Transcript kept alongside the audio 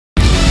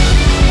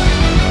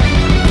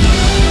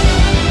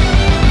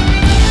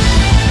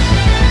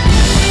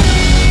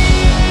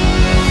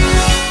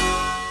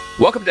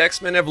Welcome to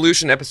X-Men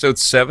Evolution, Episode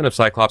 7 of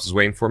Cyclops is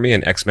Waiting for Me,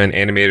 an X-Men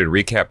animated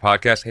recap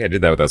podcast. Hey, I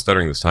did that without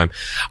stuttering this time.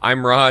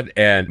 I'm Rod,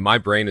 and my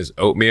brain is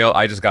oatmeal.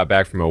 I just got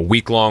back from a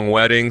week-long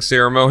wedding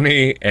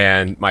ceremony,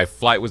 and my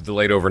flight was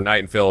delayed overnight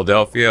in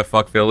Philadelphia.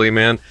 Fuck Philly,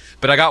 man.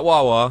 But I got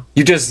Wawa.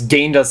 You just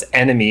gained us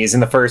enemies in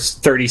the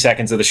first 30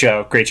 seconds of the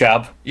show. Great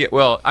job. Yeah,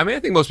 well, I mean, I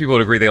think most people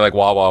would agree they like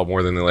Wawa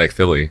more than they like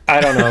Philly. I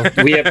don't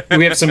know. We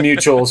have some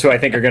mutuals who I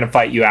think are going to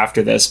fight you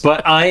after this.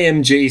 But I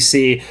am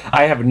JC.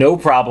 I have no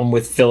problem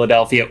with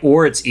Philadelphia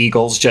or its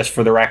Eagles, just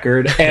for the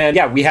record. And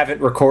yeah, we haven't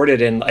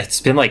recorded in,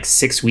 it's been like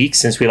 6 weeks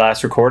since we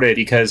last recorded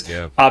because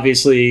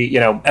obviously, you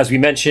know, as we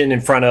mentioned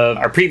in front of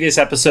our previous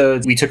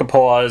episodes, we took a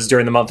pause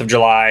during the month of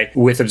July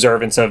with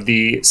observance of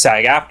the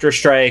SAG-AFTRA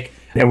strike.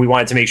 And we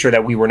wanted to make sure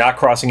that we were not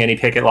crossing any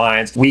picket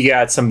lines. We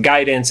got some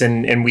guidance,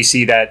 and we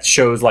see that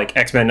shows like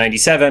X-Men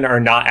 97 are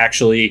not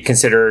actually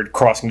considered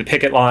crossing the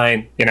picket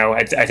line. You know,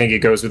 I think it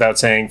goes without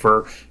saying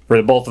for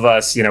the both of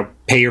us, you know,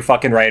 pay your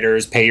fucking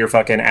writers, pay your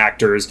fucking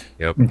actors,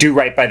 do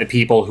right by the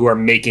people who are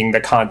making the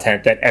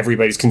content that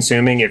everybody's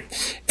consuming.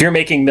 If you're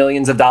making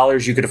millions of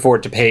dollars, you could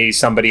afford to pay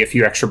somebody a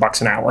few extra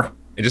bucks an hour.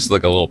 And just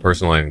like a little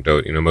personal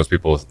anecdote, you know, most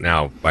people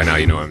by now,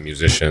 you know, I'm a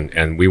musician,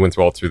 and we went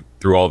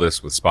through all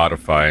this with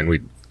Spotify, and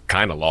we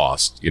kind of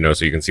lost, you know,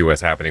 so you can see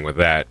what's happening with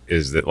that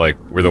is that like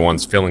we're the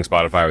ones filling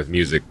Spotify with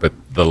music, but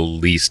the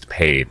least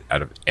paid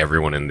out of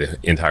everyone in the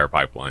entire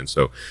pipeline.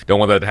 So don't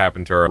want that to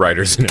happen to our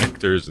writers and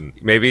actors, and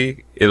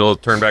maybe it'll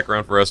turn back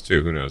around for us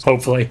too. Who knows?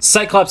 Hopefully.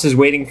 Cyclops is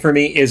Waiting for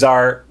Me is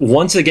our,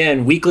 once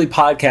again, weekly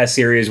podcast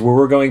series where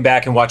we're going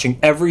back and watching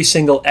every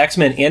single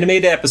X-Men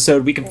animated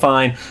episode we can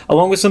find,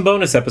 along with some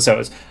bonus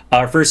episodes.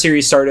 Our first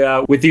series started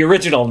out with the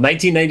original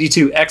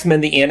 1992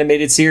 X-Men the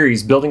Animated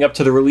Series, building up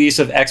to the release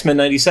of X-Men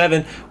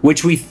 97,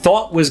 which we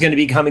thought was going to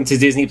be coming to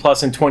Disney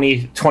Plus in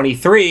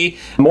 2023.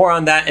 More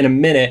on that in a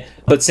minute.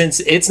 But since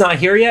it's not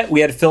here yet,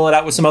 we had to fill it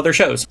out with some other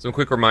shows. Some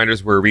quick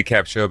reminders. We're a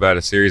recap show about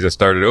a series that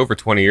started over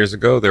 20 years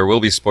ago. There will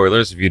be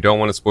spoilers. If you don't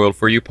want it spoiled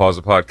for you, pause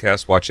the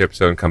podcast, watch the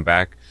episode, and come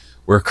back.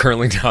 We're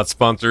currently not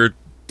sponsored.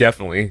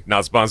 Definitely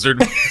not sponsored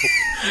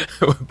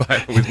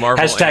with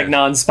Marvel. Hashtag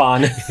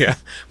non-spawn. Yeah,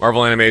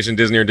 Marvel Animation,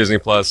 Disney or Disney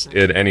Plus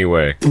in any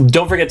way.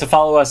 Don't forget to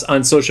follow us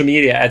on social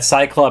media at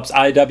Cyclops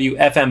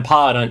IWFM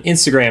Pod on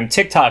Instagram,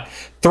 TikTok,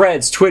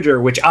 Threads,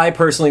 Twitter, which I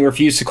personally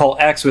refuse to call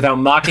X without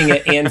mocking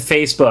it, and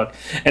Facebook.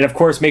 And of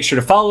course, make sure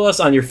to follow us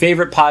on your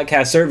favorite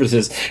podcast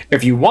services.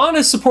 If you want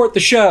to support the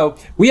show,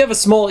 we have a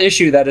small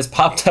issue that has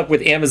popped up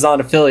with Amazon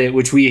affiliate,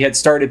 which we had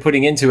started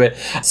putting into it.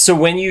 So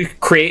when you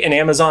create an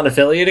Amazon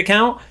affiliate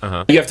account,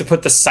 you have to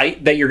put the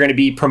site that you're going to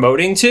be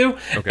promoting to.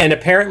 Okay. And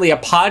apparently a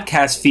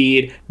podcast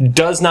feed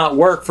does not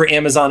work for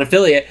Amazon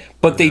affiliate,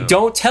 but they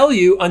don't tell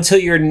you until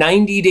you're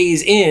 90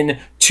 days in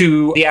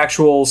to the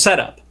actual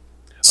setup.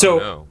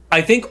 So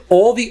I think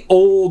all the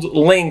old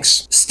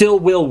links still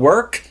will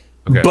work,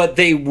 but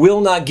they will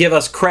not give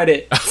us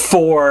credit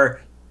for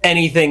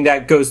anything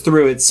that goes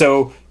through it.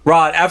 So,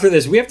 Rod, after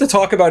this, we have to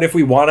talk about if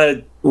we want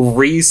to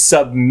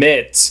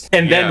resubmit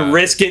and then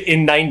risk it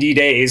in 90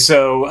 days.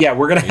 So, yeah,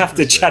 we're going to have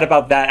to chat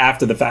about that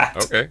after the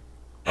fact. Okay.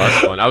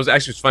 That's fun.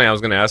 It's funny. I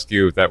was going to ask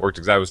you if that worked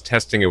because I was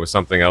testing it with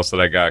something else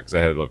that I got because I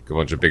had like, a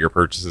bunch of bigger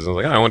purchases. I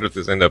was like, I wonder if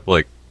this ended up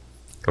like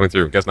coming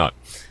through. Guess not.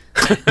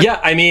 Yeah,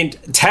 I mean,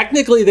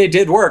 technically they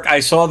did work.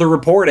 I saw the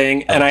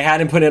reporting and I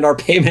hadn't put in our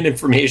payment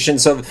information,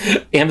 so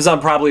Amazon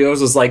probably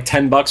owes us like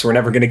 $10 we're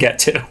never going to get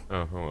to.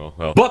 Oh,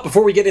 well. But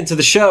before we get into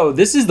the show,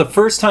 this is the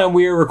first time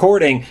we are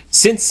recording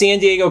since San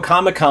Diego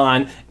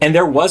Comic-Con, and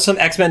there was some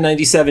X-Men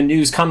 97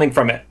 news coming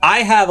from it. I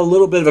have a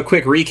little bit of a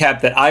quick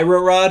recap that I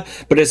wrote, Rod,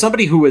 but as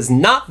somebody who was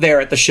not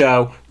there at the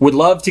show, would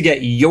love to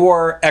get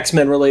your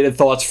X-Men related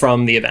thoughts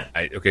from the event.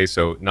 Okay,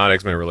 so not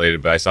X-Men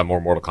related, but I saw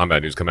more Mortal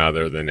Kombat news come out of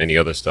there than any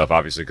other stuff,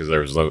 obviously, because there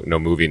was no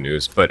movie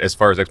news. But as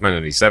far as X-Men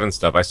 97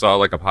 stuff, I saw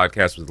like a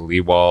podcast with the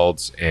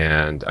Leewalds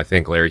and I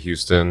think Larry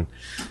Houston.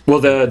 Well,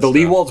 the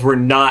Leewalds were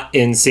not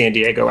in San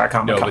Diego at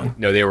Comic-Con.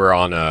 No, they were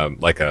on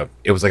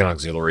it was like an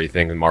auxiliary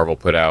thing that Marvel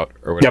put out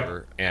or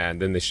whatever. Yep.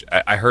 And then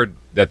I heard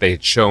that they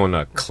had shown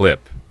a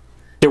clip.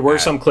 There were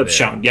some clips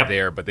shown,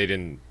 there, but they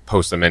didn't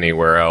post them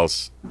anywhere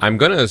else. I'm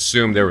going to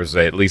assume there was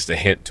at least a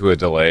hint to a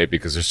delay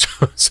because there's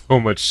so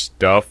much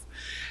stuff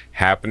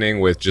happening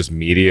with just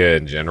media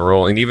in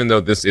general. And even though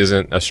this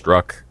isn't a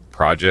struck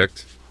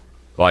project,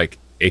 like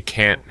it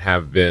can't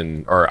have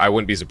been, or I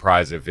wouldn't be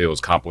surprised if it was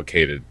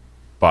complicated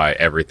by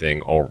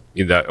everything or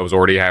that was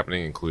already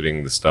happening,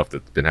 including the stuff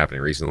that's been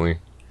happening recently.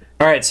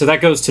 All right, so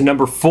that goes to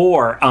number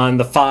 4 on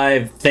the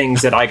 5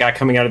 things that I got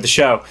coming out of the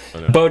show.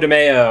 Bo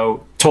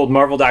DeMeo told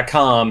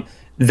Marvel.com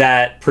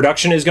that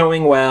production is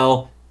going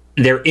well.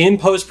 They're in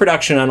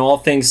post-production on all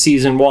things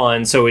season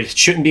 1, so it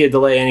shouldn't be a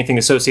delay, anything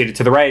associated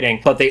to the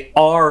writing, but they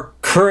are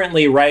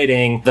currently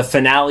writing the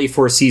finale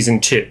for season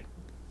 2.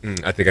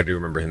 I think I do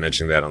remember him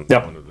mentioning that on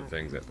Yep. one of the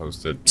things that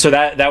posted. So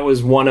that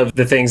was one of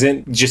the things,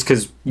 and just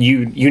because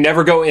you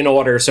never go in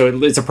order, so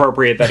it's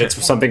appropriate that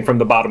it's something from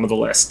the bottom of the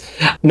list.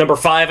 Number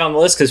 5 on the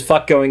list, because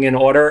fuck going in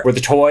order, were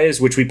the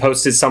toys, which we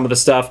posted some of the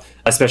stuff,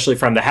 especially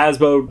from the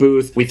Hasbro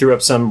booth. We threw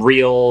up some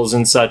reels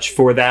and such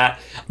for that.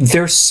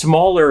 They're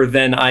smaller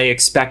than I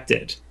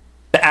expected.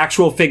 The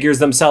actual figures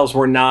themselves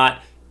were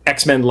not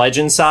X-Men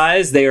Legend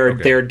size.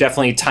 They're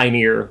definitely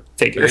tinier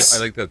figures. I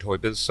like the Toy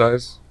Biz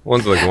size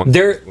ones. Like the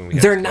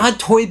ones They're not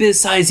Toy Biz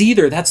size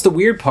either. That's the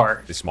weird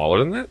part. They're smaller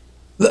than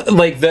that.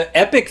 Like the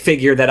Epic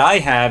figure that I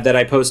have that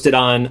I posted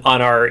on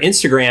our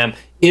Instagram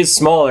is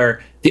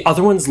smaller. The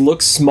other ones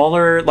look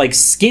smaller, like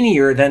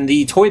skinnier than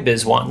the Toy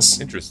Biz ones.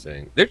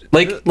 Interesting.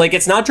 Like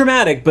it's not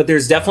dramatic, but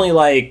there's definitely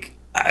like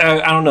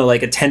I don't know,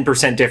 like a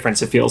 10%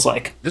 difference. It feels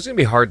like This is gonna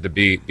be hard to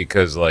beat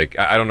because, like,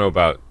 I don't know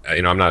about,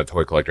 I'm not a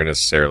toy collector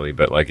necessarily,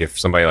 but like if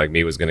somebody like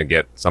me was gonna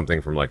get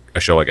something from like a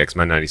show like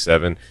X-Men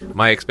 '97,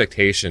 my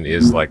expectation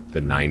is like the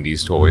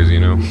 '90s toys.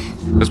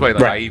 That's why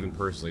like, I even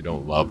personally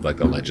don't love like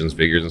the Legends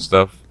figures and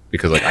stuff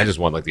because like I just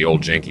want like the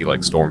old janky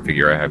like Storm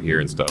figure I have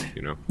here and stuff.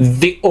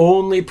 The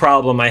only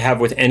problem I have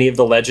with any of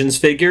the Legends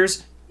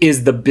figures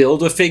is the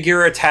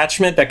Build-A-Figure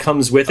attachment that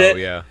comes with it. Oh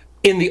yeah.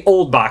 In the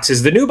old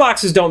boxes. The new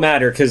boxes don't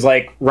matter because,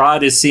 like,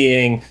 Rod is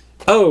seeing,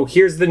 oh,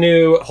 here's the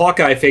new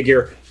Hawkeye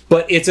figure,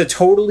 but it's a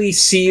totally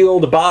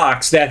sealed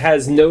box that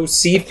has no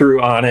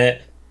see-through on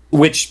it,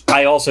 which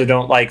I also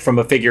don't like from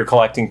a figure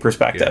collecting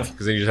perspective.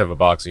 Because then you just have a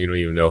box and you don't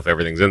even know if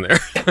everything's in there.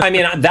 I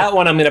mean, that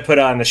one I'm going to put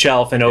on the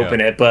shelf and open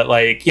it, but,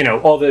 like,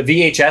 all the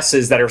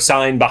VHSs that are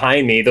signed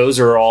behind me, those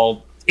are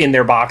all in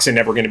their box and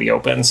never going to be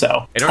open.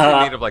 So and aren't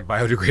they made of like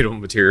biodegradable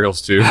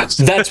materials too?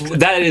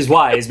 that is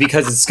why, is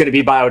because it's going to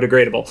be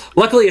biodegradable.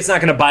 Luckily, it's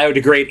not going to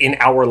biodegrade in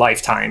our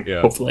lifetime.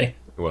 Yeah. Hopefully.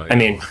 Well, I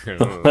mean,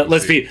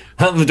 let's be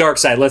on the dark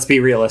side. Let's be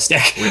realistic.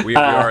 We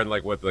are in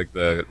like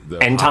the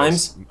end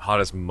times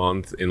hottest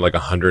month in like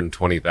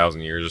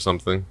 120,000 years or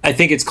something. I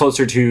think it's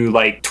closer to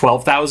like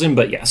 12,000,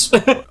 but yes.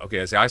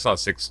 Okay, I saw a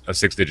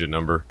 6-digit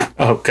number.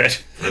 Oh, good.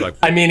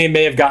 I mean, it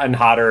may have gotten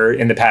hotter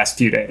in the past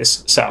few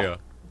days. So. Yeah.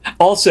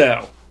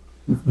 Also,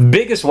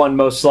 biggest one,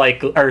 most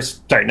likely, or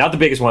sorry, not the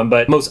biggest one,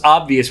 but most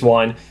obvious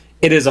one,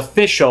 it is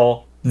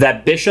official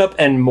that Bishop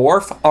and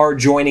Morph are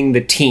joining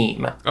the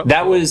team.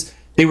 Oh,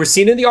 they were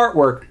seen in the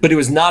artwork, but it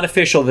was not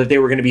official that they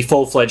were going to be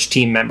full-fledged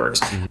team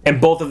members. Mm-hmm.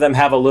 And both of them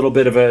have a little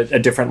bit of a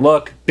different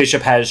look.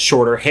 Bishop has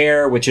shorter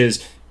hair, which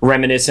is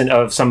reminiscent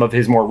of some of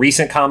his more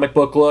recent comic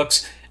book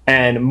looks.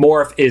 And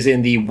Morph is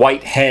in the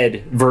white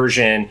head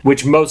version,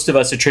 which most of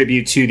us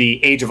attribute to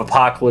the Age of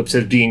Apocalypse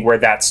as being where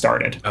that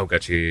started. Oh,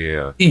 gotcha,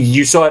 yeah.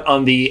 You saw it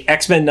on the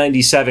X-Men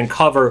 '97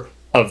 cover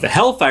of the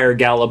Hellfire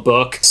Gala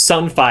book.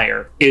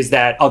 Sunfire is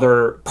that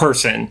other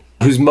person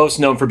who's most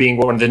known for being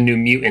one of the New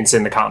Mutants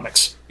in the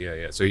comics.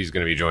 Yeah. So he's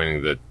going to be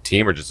joining the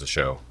team or just the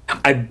show?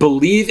 I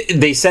believe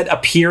they said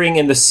appearing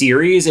in the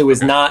series. It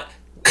was not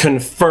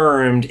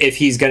confirmed if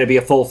he's going to be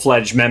a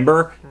full-fledged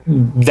member.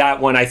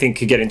 That one I think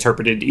could get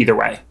interpreted either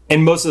way.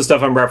 And most of the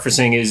stuff I'm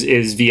referencing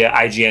is via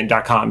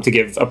IGN.com to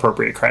give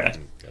appropriate credit.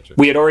 Gotcha.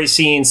 We had already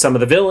seen some of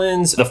the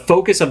villains. The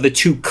focus of the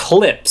 2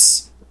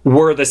 clips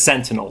were the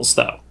Sentinels,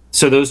 though.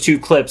 So those 2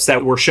 clips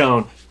that were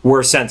shown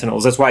were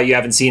Sentinels. That's why you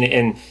haven't seen it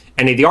in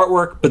any of the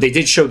artwork, but they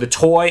did show the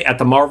toy at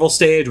the Marvel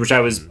stage, which I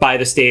was by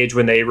the stage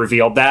when they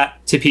revealed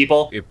that to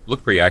people. It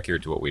looked pretty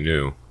accurate to what we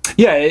knew.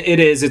 Yeah, it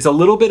is. It's a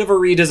little bit of a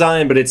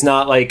redesign, but it's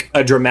not like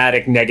a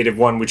dramatic negative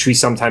one, which we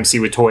sometimes see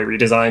with toy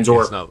redesigns.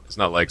 Or it's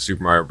not like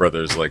Super Mario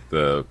Brothers, like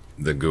the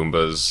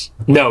Goombas.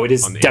 No, it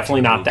is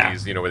definitely not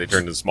movies, that. Where they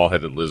turn into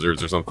small-headed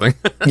lizards or something.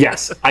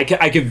 Yes, I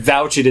could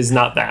vouch it is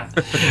not that.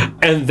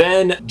 And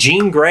then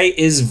Jean Grey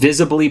is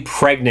visibly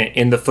pregnant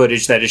in the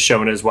footage that is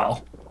shown as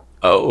well.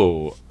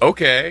 Oh,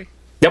 okay.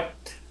 Yep.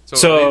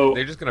 So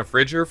they're just gonna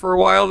fridge her for a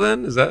while.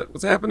 Then is that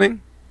what's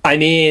happening? I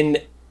mean,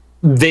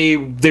 they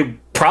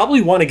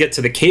probably want to get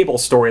to the Cable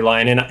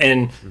storyline,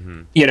 and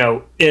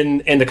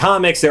in the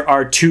comics there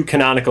are 2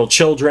 canonical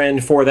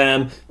children for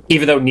them,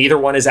 even though neither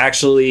one is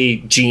actually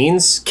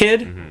Jean's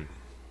kid. Mm-hmm.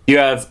 You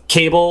have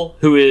Cable,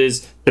 who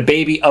is the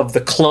baby of the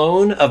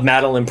clone of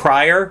Madeline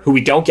Pryor, who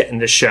we don't get in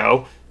this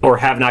show or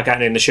have not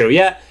gotten in the show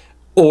yet,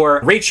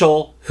 or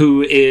Rachel,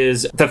 who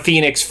is the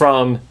Phoenix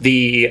from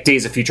the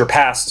Days of Future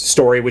Past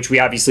story, which we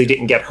obviously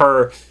didn't get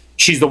her.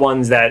 She's the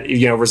ones that,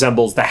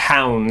 resembles the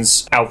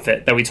Hound's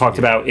outfit that we talked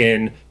about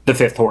in The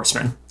Fifth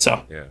Horseman.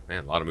 So yeah,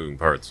 man, a lot of moving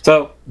parts.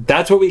 So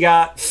that's what we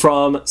got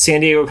from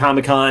San Diego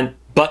Comic-Con,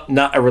 but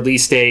not a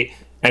release date.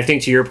 I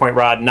think to your point,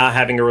 Rod, not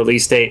having a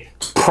release date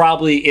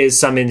probably is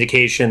some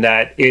indication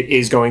that it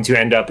is going to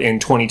end up in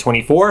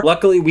 2024.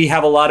 Luckily, we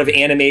have a lot of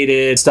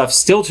animated stuff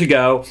still to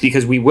go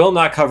because we will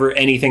not cover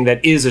anything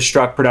that is a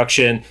Struck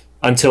production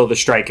until the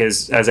strike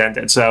has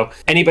ended. So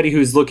anybody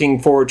who's looking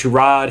forward to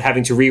Rod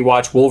having to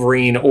rewatch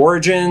Wolverine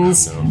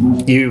Origins,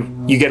 you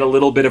get a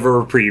little bit of a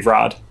reprieve,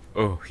 Rod.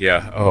 Oh,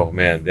 yeah. Oh,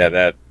 man. Yeah,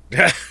 that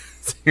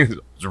seems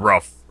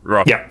rough.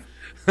 Yeah.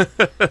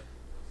 But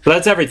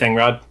that's everything,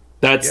 Rod.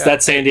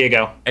 That's San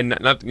Diego. And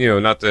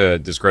not to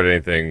discredit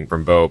anything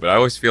from Bo, but I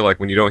always feel like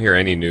when you don't hear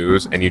any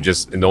news and and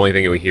the only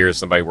thing you hear is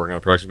somebody working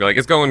on production, be like,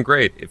 it's going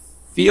great. It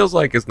feels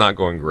like it's not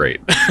going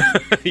great.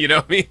 You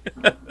know what I mean?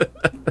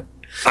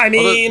 I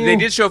mean, although they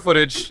did show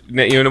footage,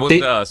 it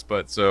wasn't us,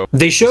 but so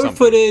they showed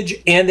footage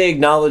and they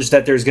acknowledged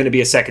that there's going to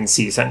be a second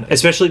season,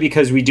 especially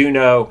because we do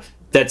know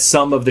that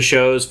some of the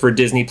shows for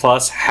Disney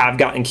Plus have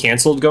gotten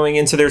canceled going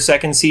into their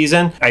second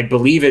season. I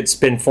believe it's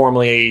been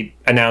formally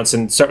announced,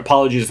 and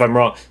apologies if I'm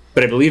wrong,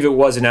 but I believe it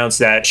was announced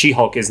that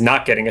She-Hulk is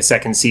not getting a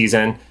second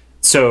season.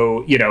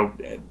 So,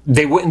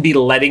 they wouldn't be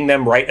letting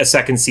them write a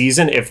second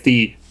season if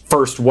the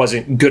first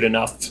wasn't good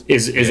enough,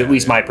 is at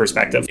least my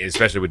perspective.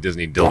 Especially with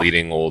Disney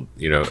deleting old,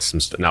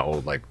 not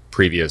old, like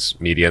previous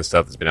media and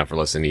stuff that's been out for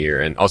less than a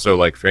year. And also,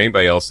 like, for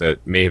anybody else that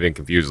may have been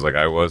confused like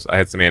I was, I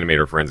had some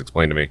animator friends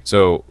explain to me.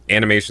 So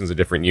animation's a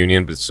different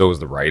union, but so is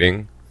the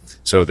writing.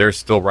 So there's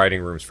still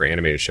writing rooms for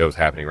animated shows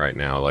happening right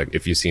now. Like,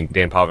 if you've seen,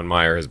 Dan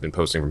Povenmire has been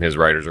posting from his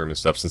writer's room and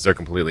stuff, since they're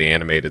completely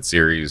animated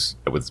series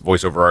with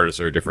voiceover artists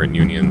or different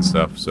union and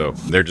stuff. So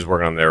they're just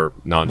working on their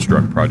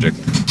non-struck project.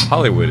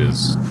 Hollywood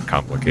is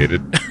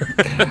complicated.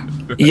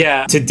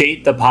 Yeah, to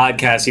date the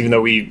podcast, even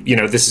though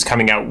this is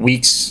coming out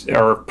weeks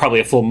or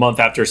probably a full month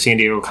after San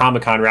Diego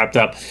Comic-Con wrapped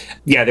up.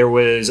 Yeah, there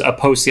was a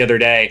post the other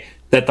day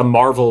that the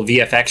Marvel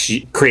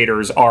VFX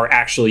creators are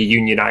actually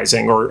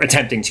unionizing or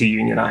attempting to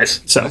unionize.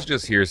 So it's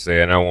just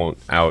hearsay, and I won't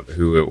out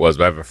who it was,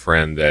 but I have a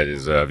friend that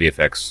is a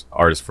VFX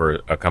artist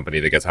for a company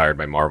that gets hired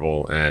by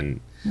Marvel,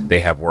 and they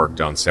have worked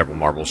on several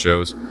Marvel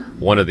shows.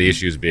 One of the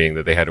issues being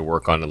that they had to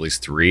work on at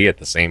least 3 at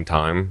the same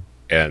time,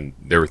 and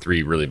there were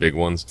 3 really big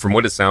ones. From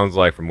what it sounds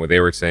like, from what they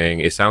were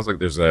saying, it sounds like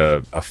there's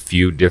a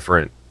few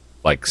different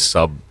like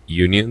sub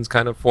unions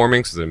kind of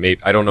forming. So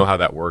I don't know how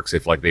that works,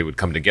 if like they would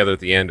come together at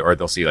the end, or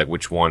they'll see like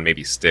which one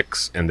maybe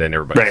sticks and then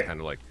everybody's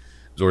kind of like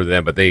absorbed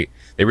them. But they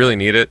really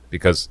need it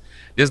because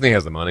Disney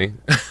has the money.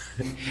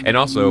 And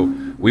also,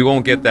 we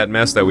won't get that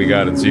mess that we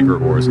got in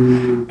Secret Wars.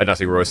 Not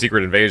Secret Wars,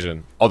 Secret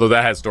Invasion. Although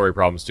that had story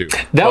problems too.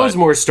 That was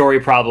more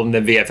story problem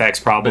than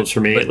VFX problems for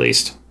me, at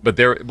least. But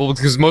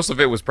because most of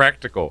it was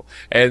practical.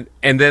 And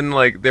then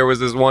like there was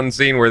this one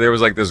scene where there was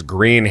like this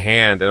green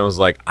hand, and I was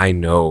like, I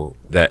know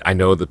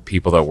the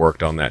people that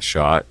worked on that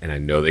shot, and I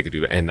know they could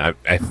do it. And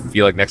I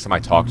feel like next time I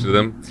talk to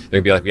them,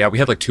 they'd be like, yeah, we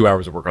had like 2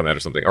 hours of work on that or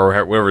something,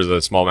 or whatever is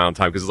a small amount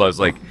of time. Because I was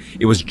like,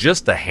 it was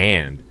just a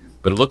hand,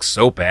 but it looks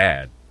so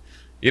bad.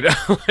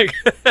 Like,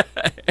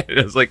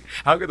 it was like,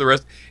 how could the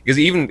rest? Because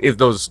even if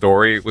those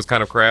story was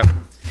kind of crap,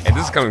 and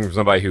this is coming from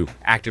somebody who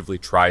actively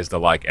tries to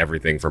like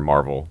everything from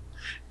Marvel,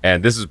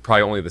 and this is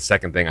probably only the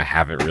second thing I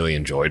haven't really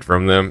enjoyed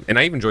from them, and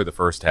I even enjoyed the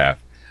first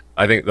half.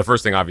 I think the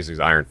first thing obviously is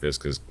Iron Fist,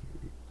 because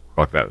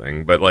fuck that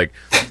thing. But like,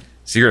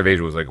 Secret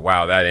Invasion was like,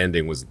 wow, that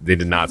ending they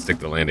did not stick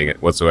the landing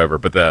whatsoever.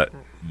 But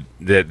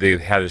they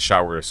had a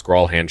shot where a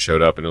Skrull hand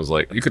showed up, and it was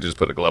like, you could just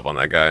put a glove on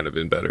that guy and it'd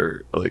been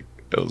better. Like,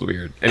 that was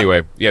weird.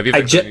 Anyway, yeah,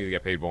 VFX need to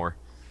get paid more.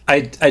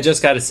 I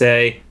just got to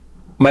say,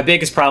 my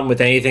biggest problem with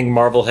anything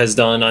Marvel has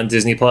done on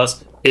Disney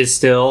Plus is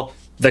still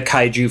the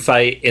kaiju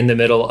fight in the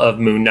middle of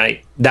Moon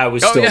Knight. That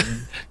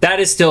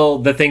is still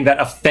the thing that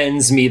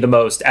offends me the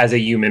most as a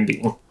human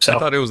being. So I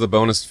thought it was the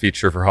bonus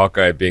feature for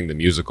Hawkeye being the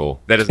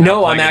musical. That is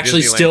no, I'm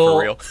actually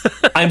still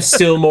I'm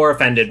still more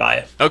offended by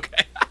it.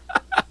 Okay.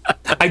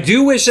 I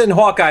do wish in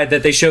Hawkeye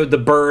that they showed the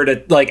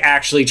bird like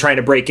actually trying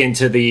to break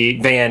into the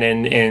van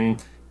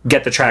and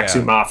get the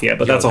tracksuit mafia,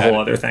 but that's a whole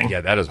other thing.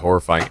 Yeah, that is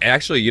horrifying.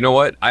 Actually, you know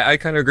what? I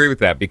kind of agree with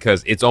that,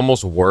 because it's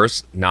almost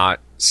worse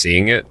not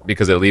seeing it,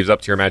 because it leaves up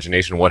to your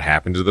imagination what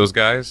happened to those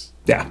guys.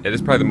 Yeah. It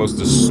is probably the most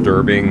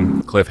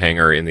disturbing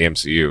cliffhanger in the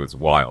MCU. It's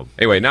wild.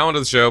 Anyway, now onto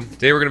the show.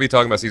 Today we're going to be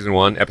talking about Season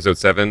 1, Episode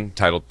 7,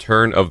 titled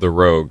Turn of the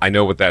Rogue. I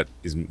know what that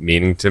is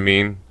meaning to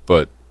mean,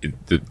 but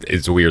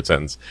it's a weird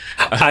sentence.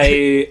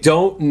 I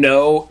don't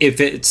know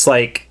if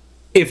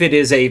it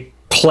is a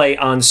play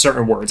on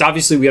certain words.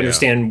 Obviously, we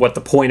understand what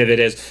the point of it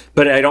is,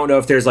 but I don't know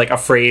if there's like a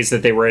phrase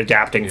that they were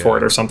adapting for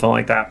it or something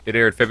like that. It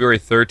aired February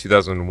 3rd,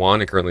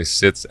 2001. It currently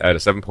sits at a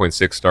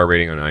 7.6 star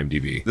rating on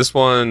IMDb. This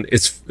one,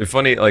 it's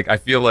funny. Like, I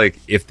feel like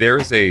if there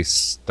is a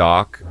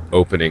stock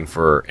opening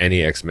for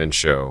any X-Men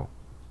show,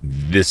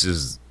 this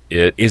is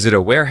it. Is it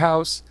a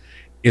warehouse?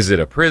 Is it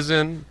a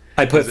prison?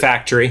 I put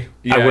factory.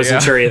 I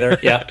wasn't sure either.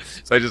 Yeah.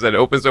 So I just said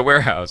opens a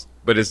warehouse,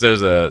 but it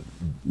says a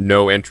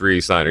no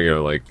entry sign, or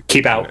like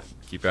keep out.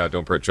 Keep out,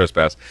 don't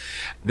trespass.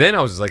 Then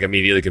I was just like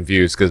immediately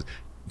confused, because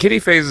Kitty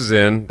phases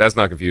in. That's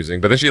not confusing.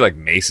 But then she like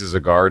maces a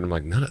guard, and I'm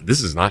like, no, this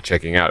is not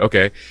checking out.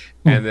 Okay.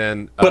 And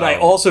then but I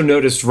also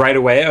noticed right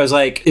away, I was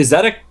like, is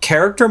that a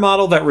character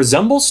model that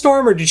resembles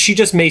Storm, or did she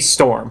just mace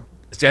Storm?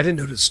 See, I didn't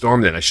notice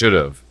Storm then. I should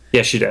have.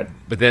 Yes, she did.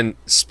 But then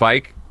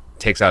Spike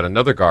takes out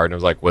another guard, and I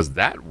was like, was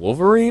that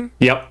Wolverine?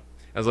 Yep.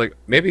 I was like,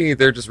 maybe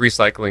they're just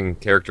recycling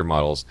character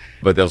models,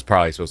 but that was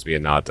probably supposed to be a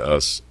nod to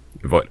us,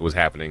 what was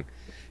happening.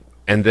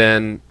 And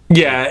then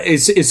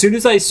as soon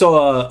as I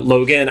saw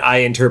Logan, I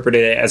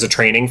interpreted it as a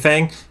training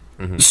thing.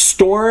 Mm-hmm.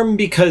 Storm,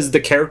 because the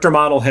character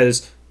model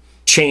has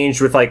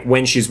changed with like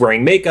when she's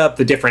wearing makeup,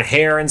 the different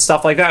hair and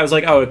stuff like that. I was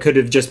like, oh, it could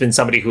have just been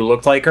somebody who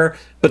looked like her.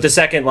 But the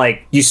second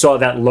like you saw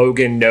that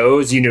Logan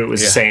nose, you knew it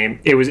was the same.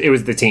 It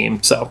was the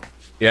team. So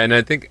yeah, and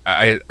I think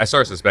I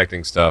started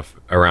suspecting stuff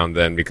around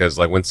then because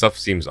like when stuff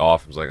seems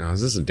off, I was like, oh,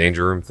 is this a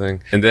Danger Room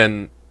thing? And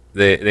then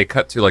they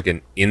cut to like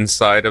an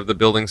inside of the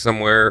building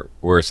somewhere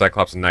where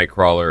Cyclops and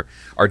Nightcrawler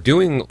are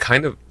doing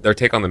kind of their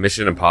take on the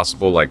Mission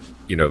Impossible, like,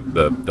 you know,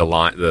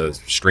 the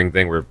string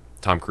thing where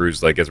Tom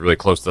Cruise like gets really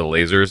close to the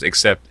lasers,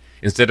 except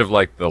instead of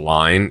like the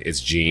line, it's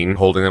Jean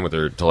holding them with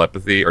her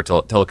telepathy or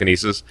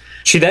telekinesis.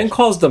 She then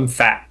calls them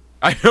fat.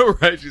 I know,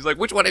 right? She's like,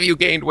 which one of you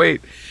gained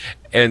weight?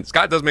 And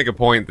Scott does make a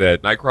point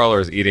that Nightcrawler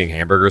is eating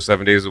hamburgers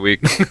 7 days a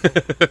week.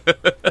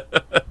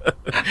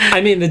 I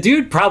mean, the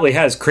dude probably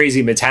has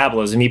crazy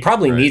metabolism. He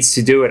probably needs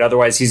to do it.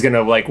 Otherwise, he's going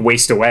to like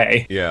waste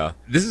away. Yeah.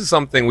 This is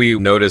something we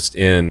noticed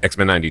in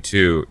X-Men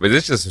 92, but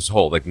this is just this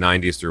whole like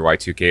 90s through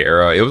Y2K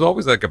era. It was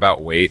always like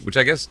about weight, which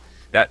I guess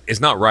that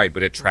is not right,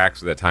 but it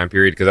tracks with that time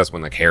period because that's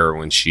when like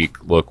heroin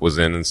chic look was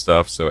in and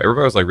stuff. So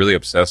everybody was like really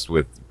obsessed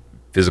with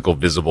physical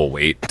visible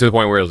weight to the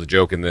point where it was a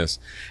joke in this,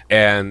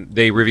 and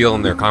they reveal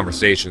in their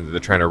conversation that they're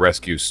trying to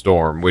rescue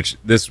Storm, which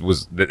this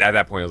was at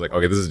that point I was like,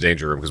 okay, this is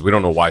Danger Room because we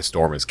don't know why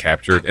Storm is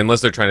captured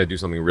unless they're trying to do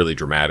something really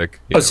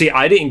dramatic. See,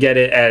 I didn't get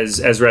it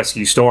as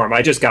rescue Storm.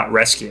 I just got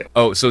rescue.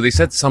 Oh, so they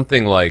said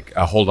something like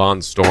hold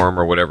on Storm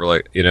or whatever,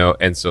 like, you know,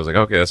 and so I was like,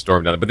 okay, that's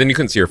Storm down there. But then you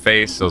couldn't see her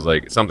face, so I was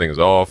like, something's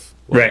off.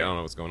 Like, I don't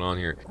know what's going on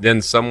here.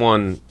 Then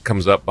someone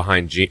comes up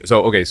behind Jean.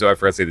 So I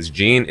forgot to say this.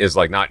 Jean is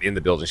like not in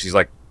the building. She's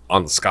like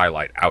on the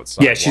skylight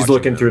outside. Yeah, she's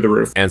looking through the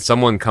roof. And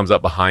someone comes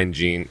up behind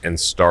Jean and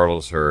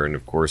startles her, and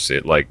of course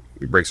it like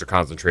breaks her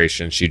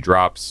concentration. She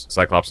drops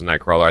Cyclops and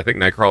Nightcrawler. I think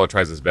Nightcrawler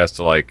tries his best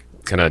to like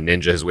kind of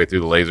ninja his way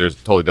through the lasers.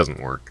 Totally doesn't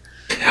work.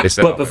 They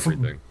set off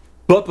everything.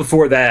 But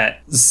before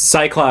that,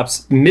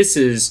 Cyclops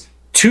misses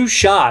 2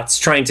 shots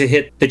trying to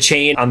hit the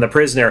chain on the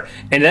prisoner,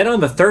 and then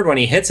on the third one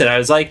he hits it. I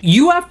was like,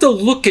 you have to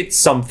look at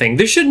something.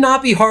 This should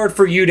not be hard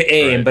for you to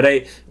aim.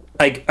 Right.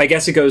 But I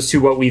guess it goes to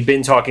what we've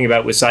been talking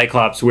about with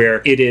Cyclops,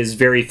 where it is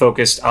very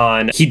focused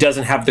on he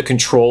doesn't have the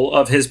control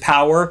of his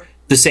power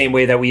the same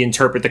way that we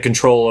interpret the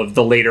control of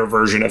the later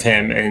version of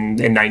him in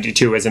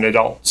 92 as an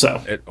adult.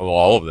 So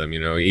all of them, you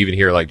know, even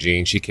here like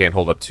Jean, she can't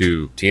hold up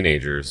 2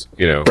 teenagers,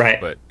 you know. Right.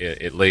 But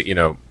you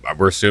know,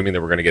 we're assuming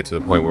that we're going to get to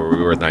the point where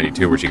we were at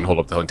 92 where she can hold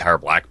up the entire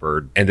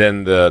Blackbird. And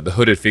then the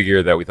hooded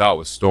figure that we thought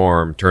was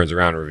Storm turns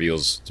around and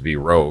reveals to be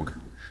Rogue,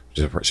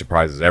 which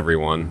surprises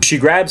everyone. She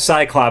grabs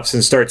Cyclops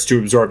and starts to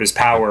absorb his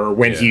power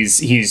when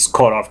he's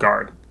caught off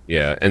guard.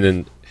 Yeah, and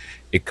then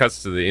it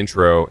cuts to the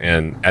intro,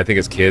 and I think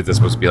as kids, it's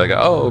supposed to be like,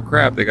 oh,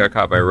 crap, they got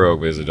caught by Rogue.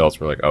 But as adults,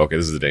 we're like, oh, okay,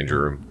 this is the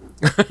Danger Room.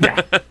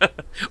 Yeah.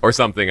 Or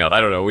something else.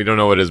 I don't know. We don't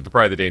know what it is, but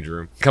probably the Danger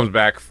Room. Comes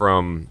back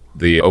from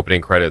the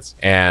opening credits,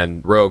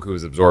 and Rogue, who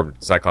has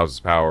absorbed Cyclops'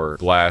 power,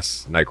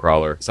 blasts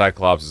Nightcrawler.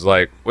 Cyclops is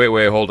like,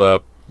 wait, hold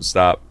up.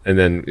 Stop. And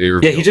then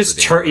he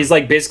just he's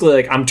like basically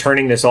like, I'm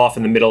turning this off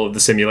in the middle of the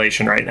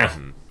simulation right now.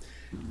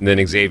 And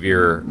then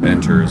Xavier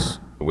enters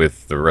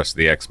with the rest of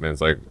the X-Men.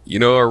 It's like, you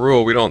know our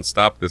rule, we don't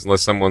stop this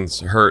unless someone's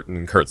hurt.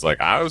 And Kurt's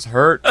like, I was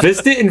hurt.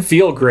 This didn't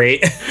feel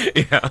great.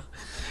 Yeah.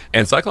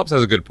 And Cyclops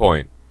has a good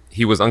point.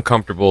 He was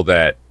uncomfortable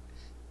that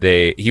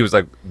he was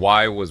like,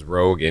 why was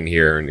Rogue in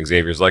here? And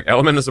Xavier's like,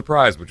 element of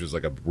surprise, which was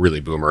like a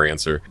really boomer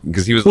answer.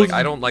 Because he was like,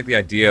 I don't like the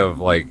idea of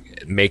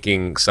like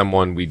making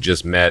someone we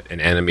just met an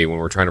enemy when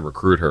we're trying to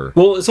recruit her.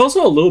 Well, it's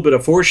also a little bit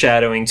of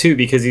foreshadowing too,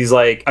 because he's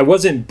like, I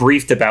wasn't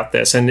briefed about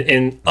this.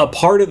 And a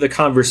part of the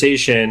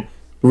conversation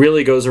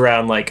really goes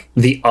around like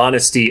the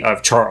honesty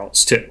of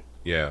Charles too.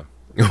 Yeah.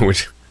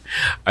 Which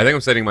I think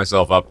I'm setting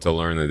myself up to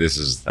learn that this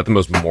is not the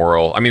most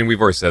moral. I mean,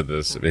 we've already said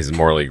this. This is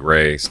morally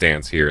gray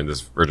stance here in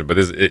this version, but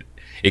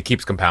it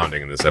keeps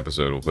compounding in this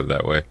episode, we'll put it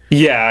that way.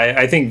 Yeah,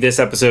 I think this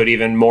episode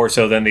even more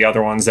so than the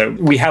other ones, that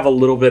we have a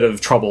little bit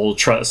of trouble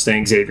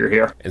trusting Xavier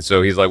here. And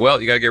so he's like,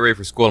 well, you gotta get ready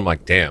for school. I'm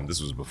like, damn,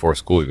 this was before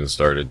school even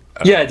started.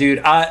 Yeah,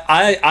 dude,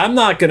 I'm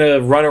not gonna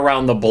run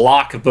around the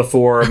block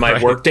before my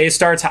workday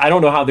starts. I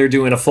don't know how they're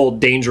doing a full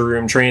Danger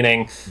Room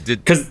training.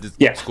 Did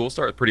school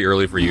start pretty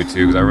early for you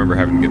too? Because I remember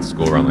having to get to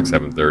school around like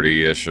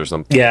 7:30ish or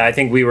something. Yeah, I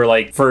think we were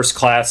like, first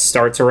class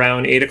starts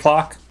around 8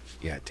 o'clock.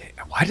 Yeah,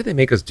 why did they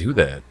make us do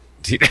that?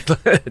 Do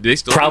they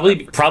still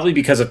probably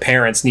because of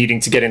parents needing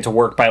to get into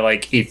work by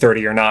like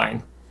 8:30 or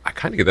 9. I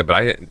kind of get that,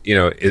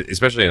 but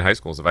especially in high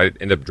school, if I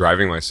end up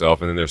driving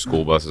myself and then there's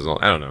school buses,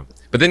 I don't know.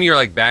 But then you're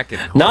like back at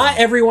home. Not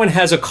everyone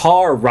has a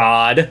car,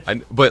 Rod.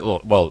 But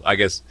I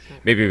guess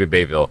maybe in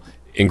Bayville,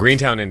 in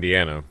Greentown,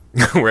 Indiana,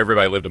 where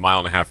everybody lived a mile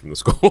and a half from the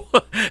school,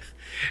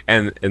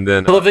 and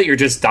then I love that you're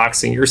just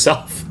doxing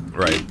yourself.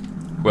 Right.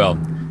 Well,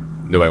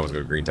 nobody wants to go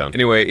to Greentown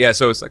anyway. Yeah.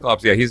 So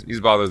Cyclops, yeah,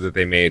 he's bothered that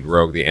they made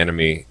Rogue the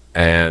enemy.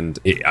 And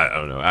I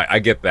don't know. I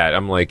get that.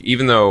 I'm like,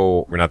 even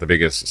though we're not the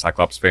biggest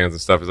Cyclops fans and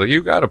stuff, it's like,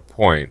 you got a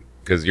point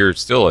because you're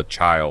still a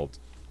child,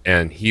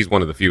 and he's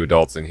one of the few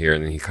adults in here.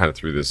 And then he kind of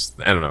threw this.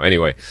 I don't know.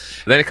 Anyway,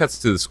 then it cuts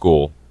to the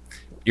school,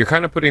 you're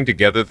kind of putting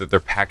together that they're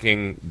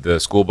packing the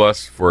school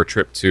bus for a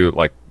trip to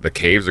like the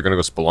caves. They're going to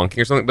go spelunking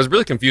or something. But it's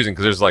really confusing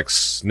because there's like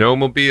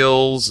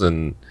snowmobiles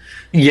and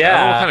I don't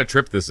know what kind of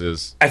trip this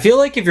is. I feel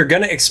like if you're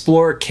going to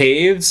explore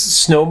caves,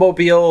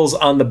 snowmobiles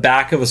on the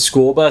back of a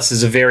school bus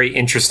is a very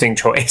interesting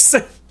choice.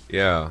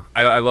 Yeah,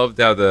 I loved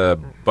how the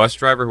bus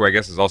driver, who I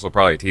guess is also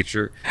probably a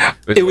teacher.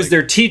 It was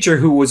their teacher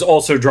who was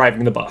also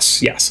driving the bus,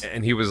 yes.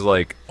 And he was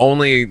like,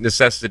 only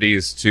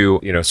necessities to,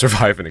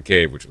 survive in a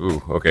cave, which,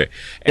 ooh, okay.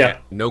 And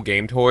no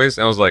game toys.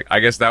 And I was like, I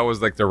guess that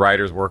was like the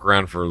writer's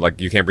workaround for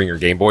like, you can't bring your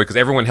Game Boy, because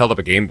everyone held up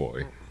a Game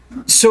Boy.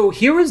 So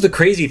here was the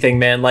crazy thing,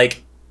 man.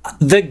 Like,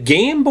 the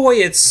Game Boy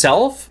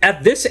itself,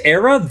 at this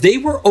era, they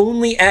were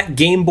only at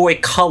Game Boy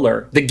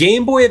Color. The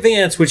Game Boy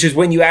Advance, which is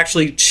when you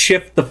actually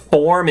shift the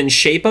form and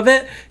shape of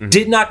it,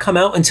 did not come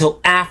out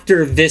until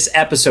after this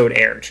episode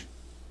aired.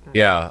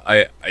 Yeah,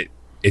 I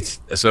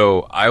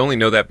only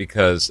know that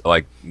because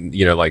like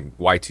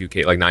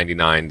Y2K, like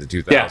 99 to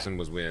 2000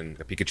 was when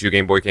the Pikachu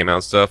Game Boy came out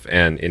and stuff.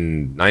 And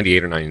in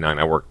 98 or 99,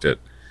 I worked at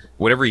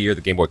whatever year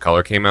the Game Boy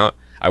Color came out.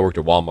 I worked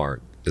at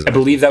Walmart. I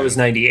believe that was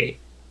 98.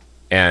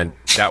 And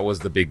that was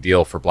the big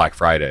deal for Black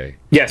Friday.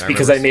 Yes,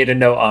 because I made a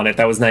note on it.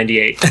 That was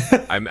 98.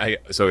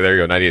 So there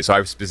you go, 98. So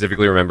I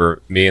specifically remember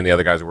me and the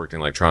other guys who worked in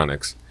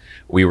electronics,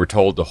 we were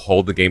told to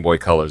hold the Game Boy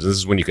Colors. This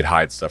is when you could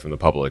hide stuff from the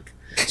public.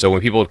 So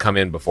when people would come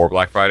in before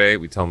Black Friday,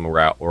 we tell them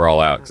we're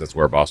all out, because that's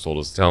where our boss told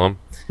us to tell them.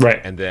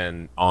 Right. And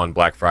then on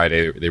Black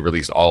Friday, they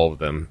released all of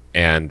them.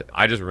 And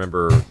I just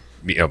remember,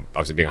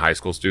 obviously being a high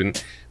school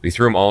student, we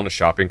threw them all in a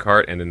shopping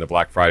cart, and in the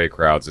Black Friday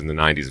crowds in the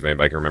 90s, if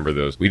anybody can remember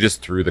those, we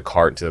just threw the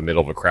cart into the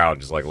middle of a crowd and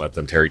just like let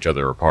them tear each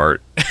other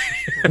apart.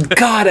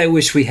 God, I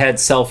wish we had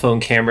cell phone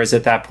cameras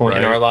at that point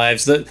in our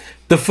lives.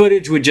 The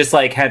footage would just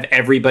like have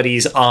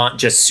everybody's aunt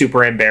just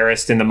super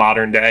embarrassed in the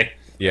modern day.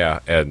 Yeah,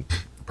 and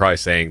probably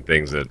saying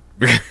things that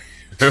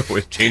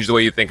would change the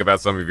way you think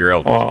about some of your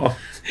elders. Oh,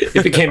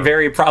 it became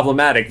very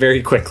problematic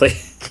very quickly.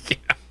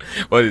 Yeah.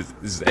 Well, you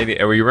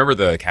remember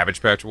the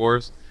Cabbage Patch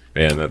Wars?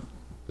 Man, that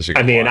shit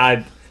got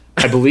wild.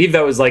 I believe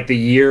that was like the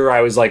year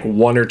I was like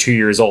 1 or 2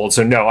 years old.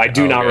 So no, I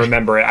do not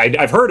remember it.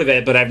 I've heard of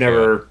it, but I've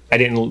never. I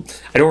don't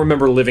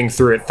remember living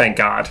through it. Thank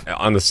God.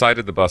 On the side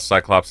of the bus,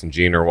 Cyclops and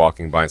Jean are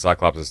walking by, and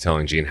Cyclops is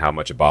telling Jean how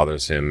much it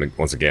bothers him.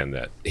 Once again,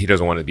 that he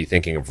doesn't want to be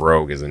thinking of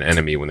Rogue as an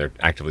enemy when they're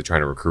actively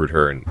trying to recruit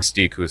her. And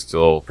Mystique, who is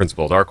still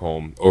Principal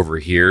Darkholm,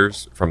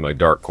 overhears from the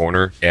dark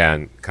corner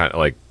and kind of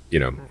like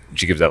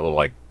she gives that little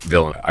like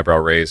villain eyebrow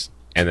raise,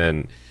 and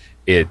then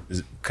it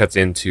cuts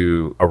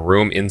into a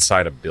room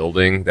inside a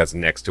building that's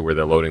next to where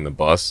they're loading the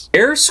bus.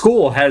 Their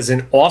school has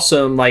an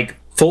awesome, like,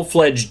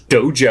 full-fledged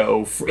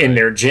dojo in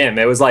their gym.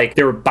 It was like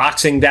there were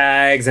boxing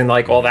bags and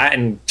like all that,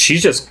 and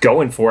she's just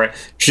going for it.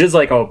 She does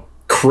like a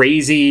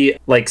crazy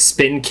like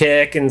spin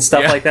kick and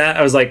stuff like that.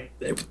 I was like,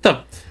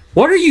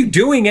 what are you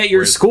doing at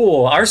your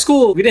school? Our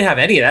school, we didn't have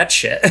any of that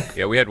shit.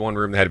 Yeah, we had one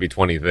room that had to be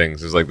 20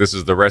 things. It's like, this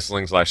is the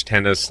wrestling /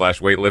 tennis /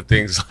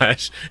 weightlifting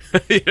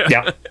 /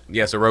 Yeah.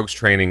 Yeah, so Rogue's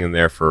training in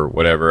there for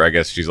whatever. I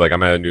guess she's like,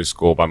 I'm at a new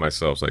school by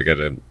myself, so I got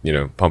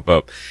to, pump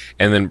up.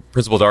 And then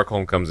Principal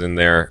Darkholm comes in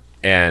there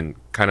and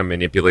kind of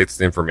manipulates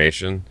the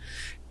information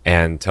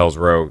and tells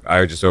Rogue,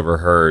 I just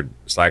overheard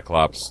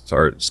Cyclops,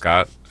 or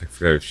Scott,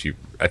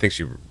 I think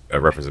she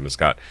references him as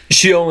Scott.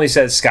 She only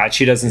says Scott.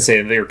 She doesn't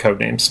say their code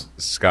names.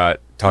 Scott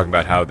talking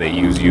about how they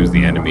use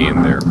the enemy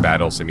in their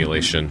battle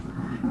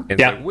simulation, and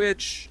like,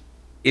 which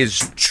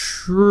is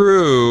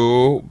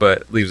true,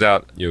 but leaves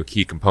out a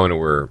key component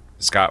where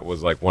Scott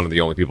was like one of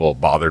the only people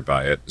bothered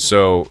by it.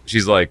 So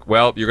she's like,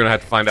 well, you're gonna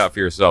have to find out for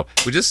yourself.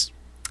 I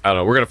don't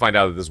know, we're gonna find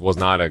out that this was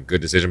not a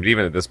good decision, but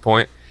even at this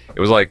point, it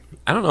was like,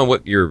 I don't know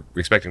what you're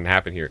expecting to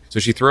happen here. So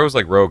she throws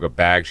like Rogue a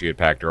bag she had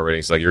packed already.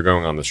 She's like, you're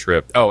going on this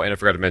trip. Oh, and I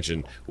forgot to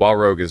mention, while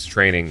Rogue is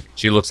training,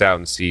 she looks out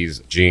and sees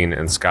Jean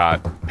and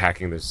Scott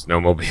packing the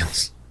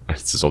snowmobiles.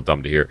 It's so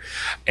dumb to hear.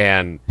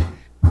 And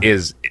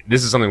this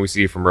is something we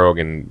see from Rogue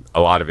in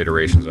a lot of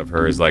iterations of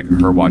her, is like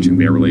her watching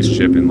their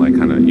relationship and like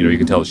kind of, you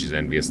can tell that she's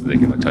envious that they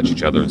can like touch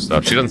each other and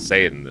stuff. She doesn't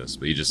say it in this,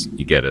 but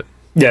you get it.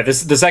 Yeah, the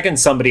second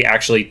somebody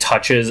actually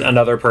touches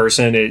another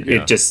person,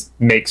 it just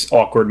makes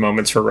awkward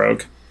moments for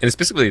Rogue. And it's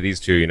specifically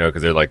these two,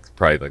 because they're like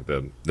probably like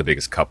the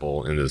biggest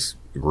couple in this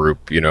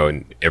group,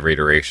 in every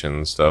iteration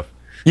and stuff.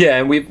 Yeah,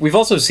 and we've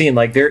also seen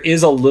like there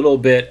is a little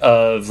bit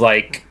of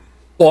like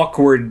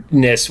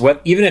awkwardness,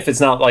 even if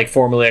it's not like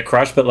formally a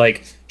crush, but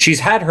like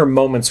she's had her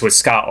moments with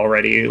Scott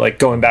already, like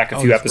going back a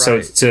few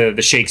episodes to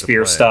the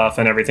Shakespeare stuff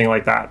and everything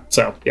like that.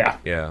 So yeah.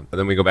 Yeah, but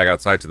then we go back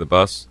outside to the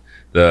bus.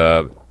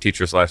 The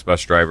teacher /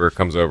 bus driver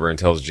comes over and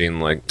tells Jean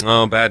like,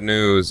 oh, bad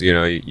news,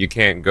 you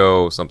can't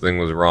go, something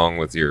was wrong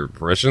with your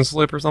permission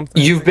slip or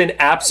something. You've been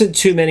absent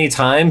too many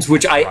times,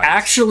 which I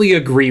actually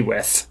agree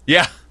with.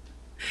 Yeah.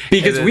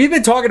 Because we've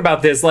been talking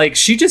about this, like,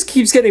 she just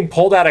keeps getting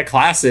pulled out of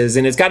classes,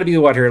 and it's got to be,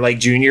 what, her, like,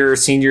 junior or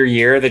senior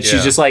year that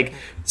she's just, like,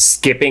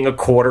 skipping a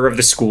quarter of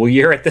the school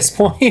year at this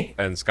point.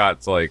 And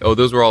Scott's like, oh,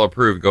 those were all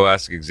approved. Go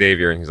ask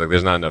Xavier. And he's like,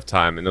 there's not enough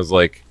time. And it was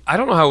like, I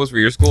don't know how it was for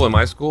your school. In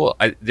my school,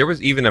 there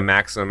was even a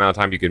maximum amount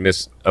of time you could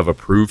miss of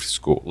approved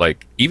school.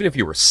 Like, even if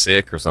you were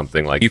sick or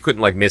something, like, you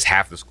couldn't, like, miss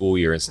half the school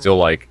year and still,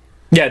 like...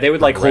 Yeah, they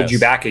would, like, hold you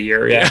back a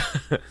year,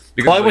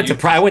 Well, I went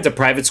to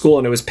private school,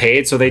 and it was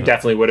paid, so they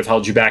definitely would have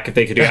held you back if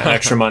they could have gotten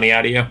extra money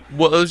out of you.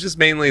 Well, it was just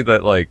mainly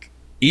that, like,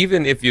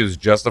 even if it was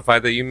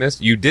justified that you missed,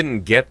 you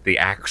didn't get the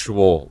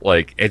actual,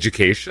 like,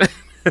 education.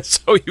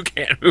 So you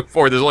can't move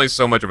forward. There's only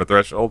so much of a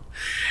threshold.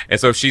 And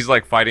so if she's,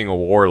 like, fighting a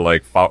war,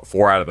 like,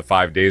 4 out of the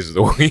 5 days of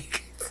the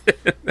week...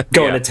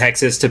 Going to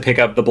Texas to pick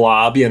up the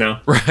blob, you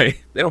know?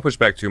 Right. They don't push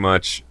back too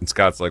much. And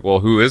Scott's like, well,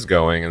 who is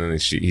going? And then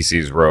he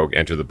sees Rogue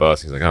enter the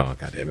bus. He's like, oh,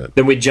 God damn it.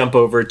 Then we jump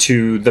over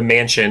to the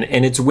mansion,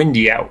 and it's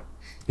windy out.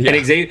 Yeah.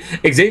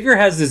 And Xavier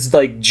has this,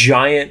 like,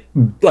 giant,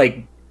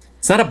 like,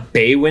 it's not a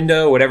bay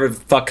window, whatever the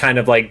fuck kind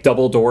of, like,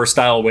 double door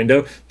style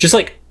window, just,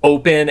 like,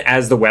 open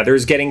as the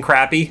weather's getting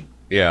crappy.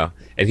 Yeah.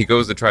 And he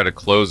goes to try to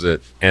close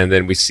it, and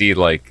then we see,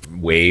 like,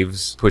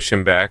 waves push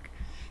him back.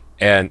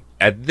 And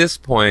at this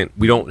point,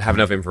 we don't have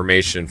enough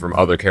information from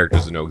other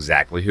characters to know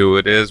exactly who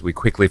it is. We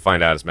quickly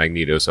find out it's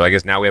Magneto. So I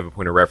guess now we have a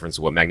point of reference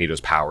to what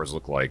Magneto's powers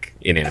look like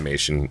in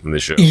animation in the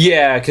show.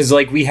 Yeah, because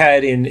like we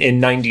had in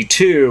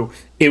 92,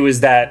 it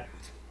was that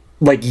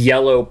like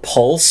yellow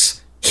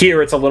pulse.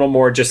 Here it's a little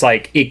more just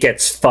like it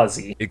gets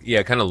fuzzy.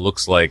 It kind of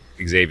looks like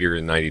Xavier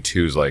in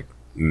 92's like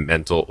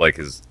mental, like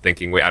his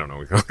thinking way. I don't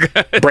know.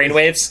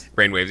 Brainwaves?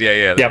 Brainwaves,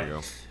 yeah. There you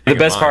go. The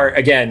best part,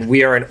 again,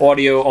 we are an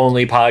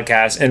audio-only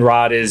podcast, and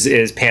Rod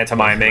is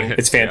pantomiming.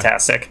 It's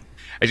fantastic.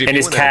 Actually, and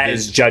his cat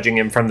is judging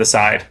him from the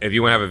side. If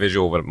you want to have a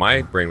visual of what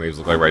my brainwaves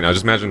look like right now,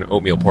 just imagine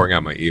oatmeal pouring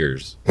out my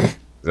ears.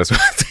 That's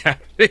what's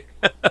happening.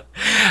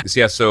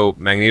 So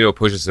Magneto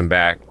pushes him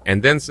back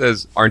and then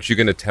says, aren't you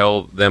going to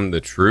tell them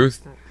the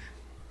truth?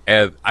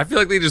 And I feel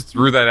like they just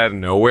threw that out of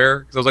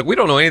nowhere. Because I was like, we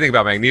don't know anything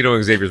about Magneto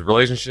and Xavier's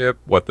relationship,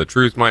 what the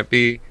truth might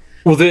be.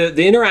 Well,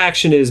 the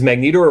interaction is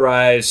Magneto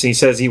arrives and he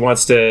says he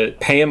wants to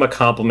pay him a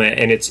compliment,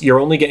 and you're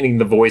only getting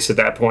the voice at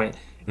that point.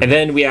 Mm-hmm. And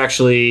then we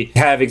actually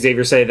have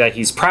Xavier say that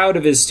he's proud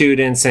of his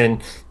students,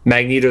 and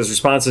Magneto's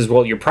response is,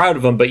 well, you're proud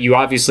of them, but you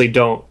obviously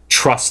don't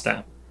trust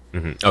them.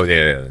 Mm-hmm. Oh,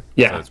 yeah.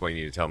 So that's why you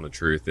need to tell them the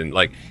truth. And,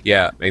 like,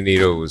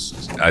 Magneto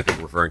was, I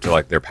think, referring to,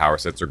 like, their power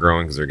sets are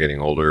growing because they're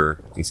getting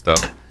older and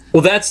stuff.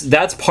 Well,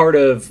 that's part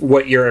of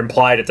what you're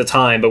implied at the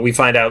time, but we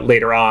find out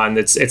later on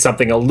it's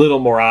something a little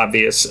more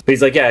obvious. But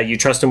he's like, yeah, you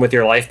trust him with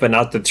your life, but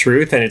not the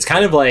truth. And it's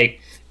kind of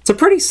like, it's a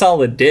pretty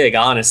solid dig,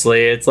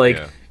 honestly. It's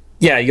like,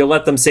 you'll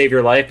let them save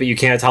your life, but you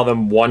can't tell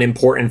them one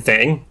important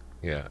thing.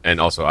 Yeah, and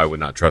also I would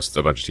not trust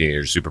a bunch of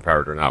teenagers,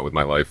 superpowered or not, with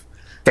my life.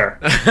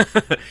 Fair.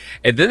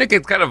 And then it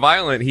gets kind of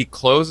violent. He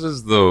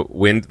closes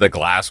the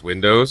glass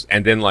windows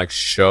and then like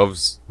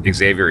shoves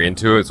Xavier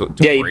into it.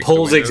 He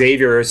pulls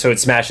Xavier so it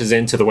smashes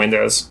into the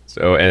windows.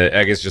 So, and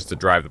I guess just to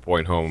drive the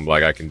point home,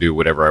 like I can do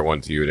whatever I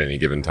want to you at any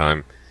given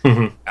time.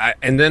 Mm-hmm.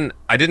 And then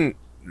I didn't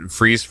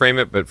freeze frame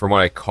it, but from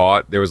what I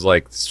caught, there was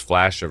like this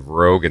flash of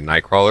Rogue and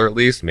Nightcrawler, at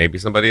least, maybe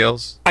somebody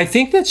else. I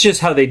think that's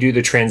just how they do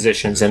the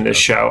transitions in this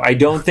show. I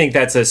don't think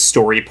that's a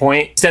story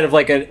point. Instead of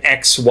like an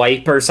X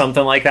wipe or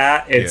something like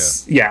that,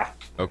 it's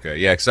Okay,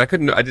 yeah, because I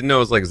didn't know. I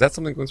was like, is that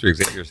something going through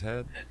Xavier's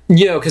head?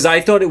 Because I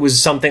thought it was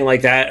something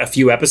like that a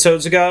few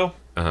episodes ago.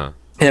 And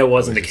it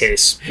wasn't the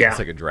case. Yeah, it's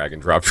like a drag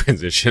and drop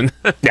transition.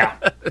 Yeah.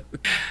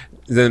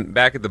 Then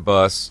back at the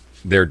bus,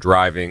 they're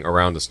driving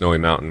around the snowy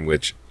mountain,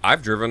 which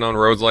I've driven on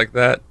roads like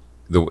that.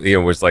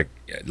 It's like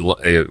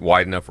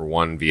wide enough for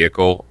one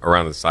vehicle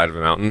around the side of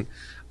a mountain.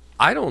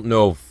 I don't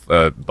know if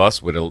a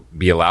bus would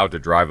be allowed to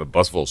drive a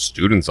bus full of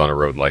students on a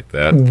road like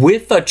that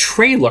with a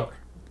trailer.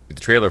 With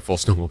a trailer full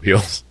of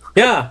snowmobiles.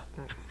 Yeah.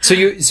 So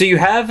you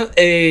have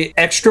a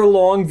extra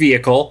long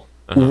vehicle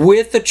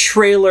with a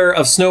trailer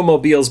of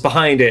snowmobiles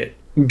behind it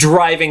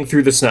driving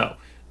through the snow.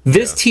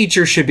 This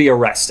teacher should be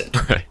arrested.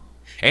 Right.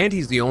 And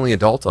he's the only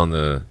adult on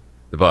the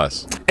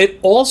bus. It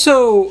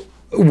also,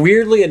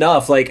 weirdly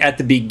enough, like at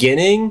the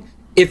beginning,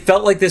 it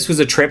felt like this was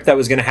a trip that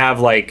was going to have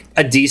like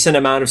a decent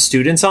amount of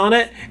students on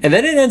it, and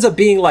then it ends up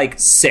being like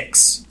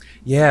 6.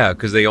 Yeah,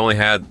 because they only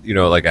had,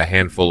 like a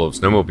handful of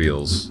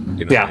snowmobiles.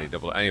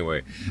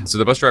 Anyway, so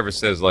the bus driver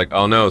says like,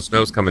 "Oh no,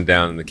 snow's coming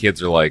down," and the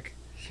kids are like,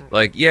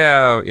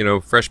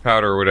 fresh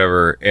powder or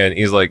whatever, and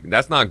he's like,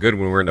 "That's not good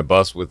when we're in a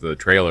bus with a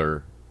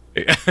trailer."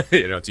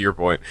 To your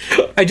point.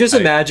 I just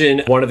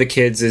imagine one of the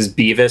kids is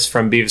Beavis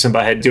from Beavis and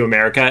Butthead Do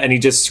America, and he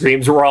just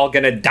screams, "We're all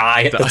gonna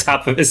die" at the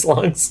top of his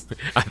lungs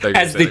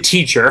as the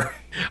teacher.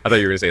 I thought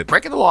you were gonna say,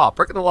 "Breaking the law,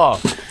 breaking the law."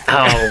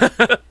 Oh,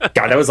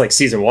 God, that was like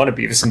season 1 of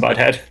Beavis and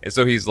Butthead. And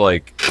so he's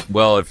like,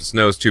 "Well, if it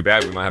snows too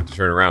bad, we might have to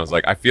turn around." It's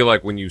like, I feel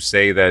like when you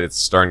say that it's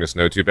starting to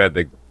snow too bad,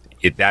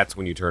 that's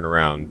when you turn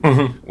around.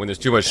 Mm-hmm. When there's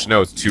too much snow,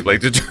 it's too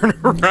late to turn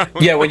around.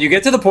 Yeah, when you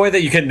get to the point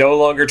that you can no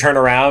longer turn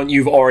around,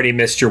 you've already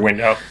missed your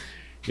window.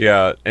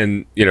 Yeah,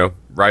 and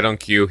right on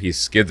cue, he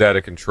skids out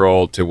of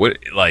control to what,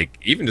 like,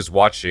 even just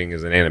watching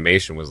as an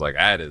animation was like,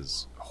 that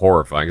is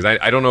horrifying. Because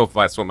I don't know if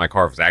that's what my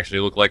car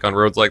actually looked like on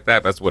roads like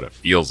that. But that's what it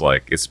feels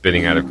like. It's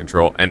spinning out of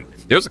control. And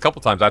there was a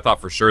couple times I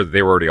thought for sure that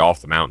they were already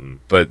off the mountain,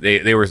 but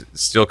they were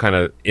still kind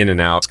of in and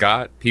out.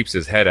 Scott peeps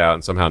his head out,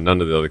 and somehow none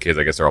of the other kids,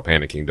 I guess, are all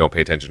panicking. Don't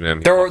pay attention to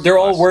him. They're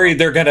all worried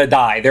they're gonna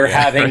die. They're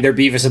having their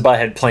Beavis and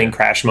Butthead plane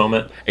crash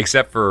moment.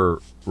 Except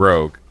for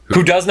Rogue,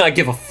 who does not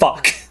give a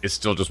fuck. Is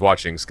still just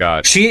watching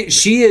Scott.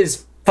 She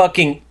is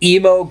fucking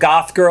emo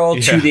goth girl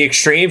to the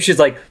extreme. She's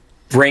like,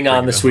 bring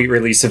on the sweet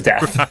release of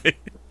death. Right.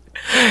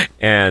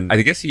 And I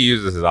guess he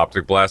uses his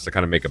optic blast to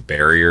kind of make a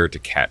barrier to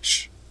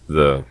catch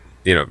the,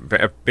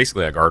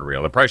 basically a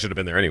guardrail. It probably should have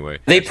been there anyway.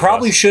 They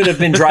probably should have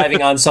been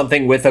driving on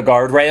something with a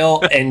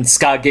guardrail, and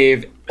Scott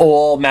gave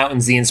all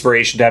mountains the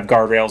inspiration to have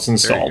guardrails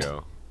installed. There you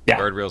go. Yeah.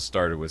 Guardrails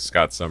started with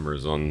Scott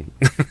Summers in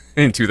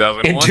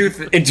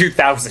 2001. In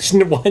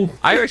 2001.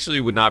 I actually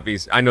would not be.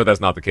 I know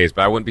that's not the case,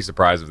 but I wouldn't be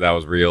surprised if that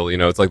was real.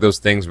 It's like those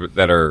things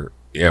that are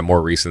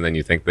more recent than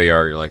you think they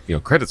are. You're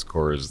like, credit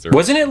scores.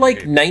 Wasn't it like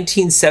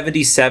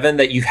 1977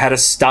 that you had to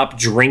stop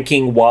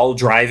drinking while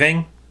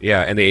driving?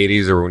 Yeah, in the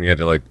 80s, or when you had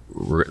to like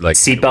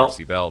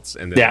seatbelts,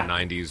 and then the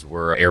 90s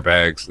were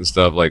airbags and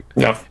stuff. Like,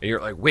 and you're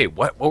like, wait,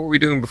 what were we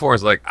doing before?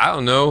 It's like, I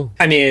don't know.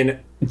 I mean,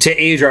 to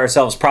age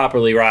ourselves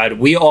properly, Rod,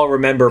 we all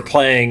remember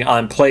playing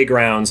on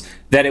playgrounds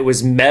that it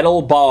was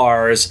metal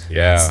bars,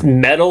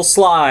 metal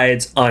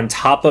slides on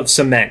top of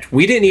cement.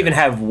 We didn't even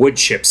have wood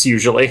chips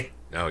usually.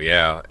 Oh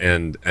yeah,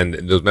 and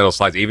those metal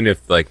slides, even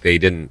if like they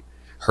didn't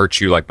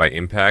hurt you like by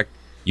impact,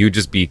 you'd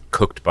just be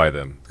cooked by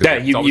them. Yeah,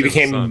 you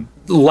became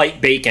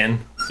light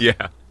bacon. Yeah,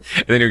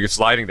 and then you're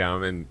sliding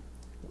down, and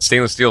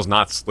stainless steel is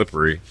not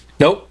slippery.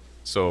 Nope.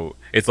 So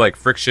it's like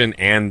friction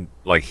and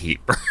like heat.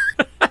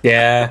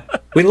 Yeah,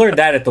 we learned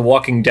that at the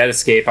Walking Dead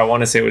escape. I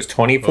want to say it was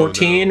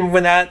 2014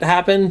 when that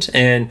happened,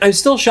 and I'm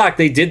still shocked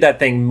they did that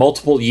thing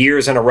multiple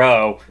years in a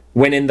row.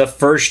 When in the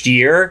first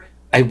year,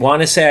 I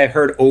want to say I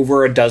heard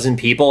over a dozen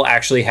people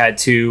actually had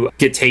to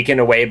get taken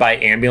away by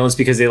ambulance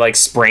because they like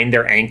sprained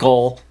their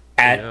ankle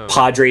at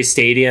Padres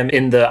Stadium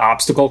in the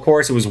obstacle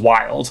course. It was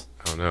wild.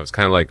 Oh no, it's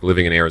kind of like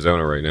living in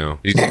Arizona right now.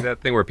 Did you see that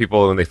thing where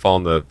people, when they fall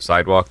on the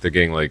sidewalk, they're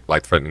getting like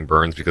life-threatening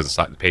burns because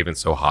the pavement's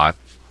so hot?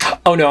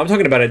 Oh no, I'm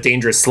talking about a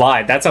dangerous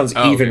slide. That sounds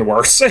even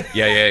worse.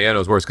 Yeah, no,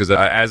 it's worse because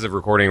as of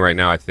recording right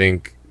now, I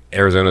think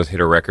Arizona's hit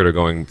a record of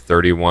going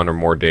 31 or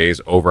more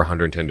days over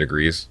 110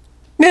 degrees.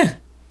 Yeah,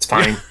 it's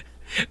fine.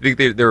 I think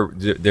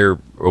they're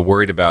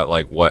worried about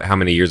like how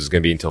many years it's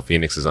going to be until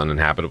Phoenix is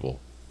uninhabitable.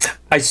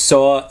 I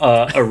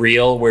saw a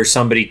reel where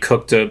somebody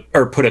put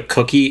a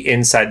cookie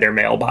inside their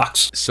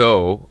mailbox.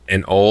 So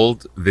an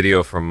old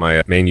video from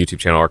my main YouTube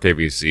channel,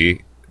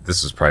 RKVC.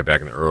 This was probably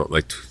back in the early,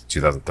 like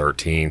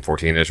 2013,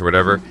 14-ish or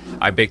whatever.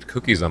 I baked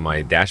cookies on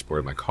my dashboard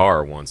of my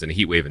car once in a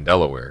heat wave in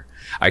Delaware.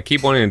 I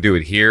keep wanting to do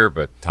it here,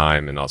 but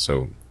time and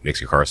also makes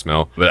your car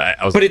smell.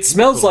 But it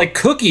smells like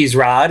cookies,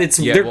 Rod.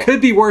 Could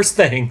be worse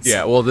things.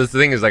 Yeah, well, the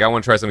thing is, like, I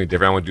want to try something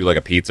different. I want to do like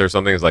a pizza or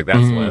something. It's like that's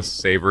less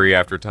savory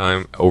after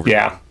time.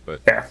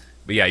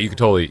 But yeah, you can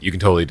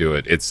totally do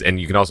it.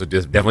 And you can also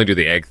definitely do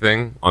the egg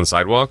thing on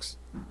sidewalks.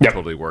 Yep.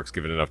 Totally works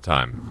given enough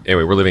time.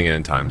 Anyway, we're living in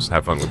end times.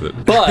 Have fun with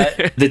it.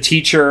 But the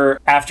teacher,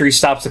 after he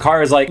stops the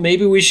car, is like,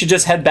 maybe we should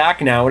just head back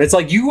now. And it's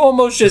like, you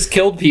almost just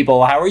killed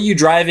people. How are you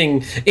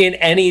driving in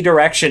any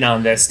direction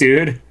on this,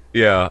 dude?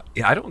 Yeah,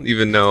 I don't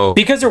even know.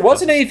 Because there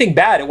wasn't anything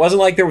bad. It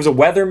wasn't like there was a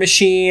weather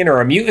machine or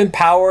a mutant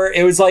power.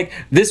 It was like,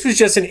 this was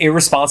just an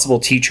irresponsible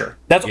teacher.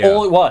 That's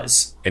all it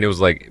was. And it was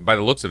like, by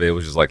the looks of it, it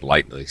was just like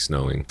lightly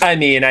snowing. I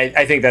mean,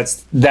 I think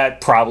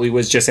that probably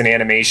was just an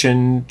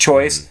animation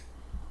choice.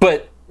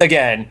 But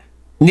again,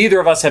 neither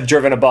of us have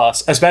driven a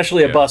bus,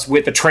 especially a bus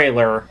with a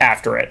trailer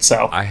after it.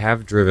 So I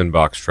have driven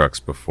box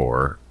trucks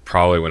before,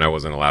 probably when I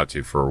wasn't allowed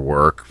to for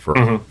work for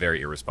a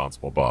very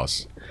irresponsible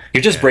boss.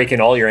 You're just breaking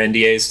all your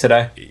NDAs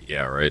today.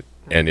 Yeah, right.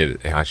 And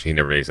he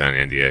never made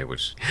an NDA,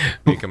 which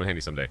may come in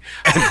handy someday.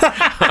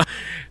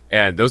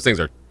 And those things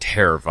are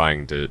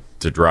terrifying to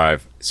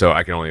drive, so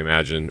I can only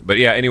imagine. But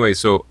yeah, anyway,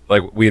 so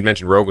like we had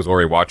mentioned, Rogue was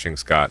already watching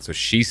Scott, so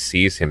she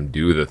sees him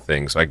do the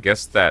thing. So I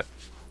guess that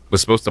was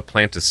supposed to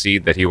plant a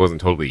seed that he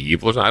wasn't totally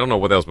evil. I don't know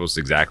what that was supposed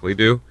to exactly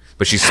do,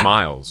 but she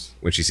smiles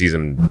when she sees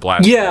him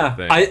blast. Yeah,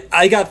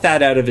 I got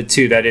that out of it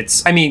too. That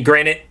it's, I mean,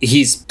 granted,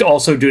 he's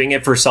also doing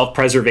it for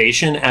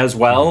self-preservation as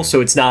well,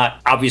 so it's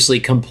not obviously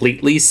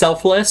completely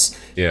selfless.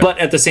 Yeah. But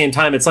at the same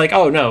time, it's like,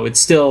 oh no,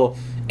 it's still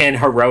an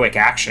heroic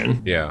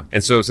action. Yeah,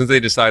 and so since they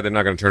decide they're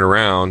not going to turn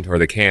around, or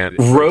they can't,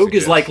 Rogue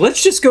is like,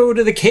 let's just go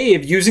to the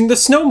cave using the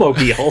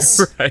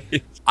snowmobiles.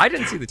 Right. I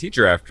didn't see the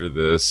teacher after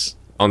this.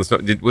 On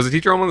the was the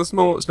teacher on one of the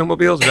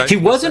snowmobiles? He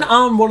wasn't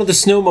on one of the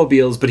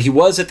snowmobiles, but he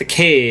was at the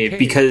cave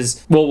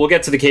because, well, we'll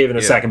get to the cave in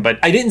a second, but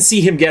I didn't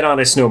see him get on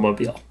a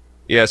snowmobile.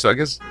 Yeah, so I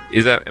guess,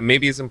 is that,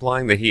 maybe it's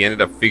implying that he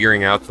ended up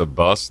figuring out the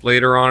bus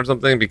later on or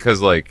something,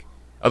 because, like,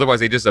 otherwise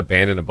they just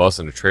abandoned a bus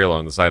and a trailer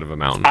on the side of a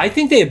mountain. I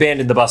think they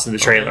abandoned the bus and the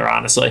trailer,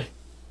 honestly.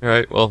 All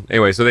right, well,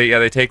 anyway, so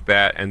they take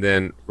that, and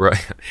then,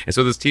 right, and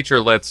so this teacher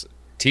lets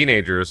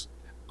teenagers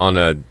on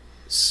a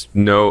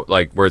snow,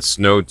 like where it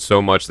snowed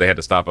so much they had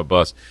to stop a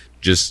bus,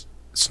 just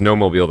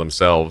snowmobile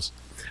themselves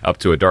up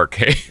to a dark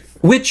cave.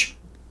 Which,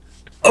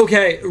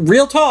 okay,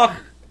 real talk,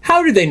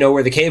 how did they know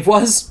where the cave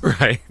was?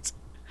 Right.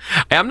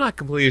 I'm not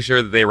completely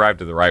sure that they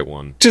arrived at the right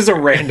one. Just a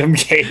random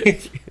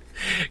cave.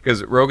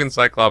 Because Rogue looks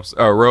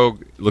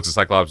at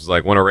Cyclops, is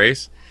like, want to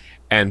race?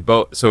 And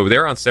so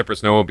they're on separate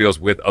snowmobiles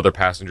with other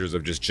passengers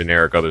of just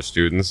generic other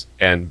students,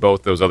 and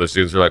both those other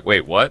students are like,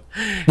 "Wait, what?"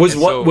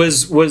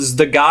 Was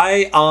the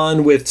guy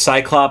on with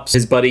Cyclops,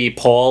 his buddy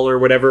Paul or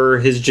whatever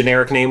his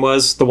generic name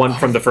was, the one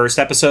from the first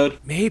episode?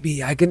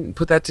 Maybe I can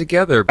put that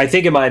together. I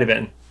think it might have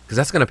been, because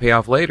that's going to pay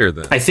off later.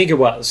 Then I think it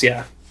was,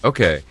 yeah.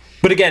 Okay,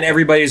 but again,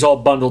 everybody's all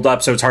bundled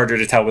up, so it's harder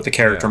to tell with the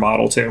character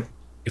model too.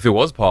 If it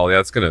was Paul, yeah,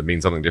 that's going to mean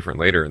something different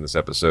later in this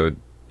episode.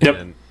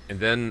 Yep. And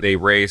then they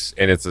race,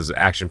 and it's this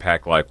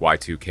action-packed like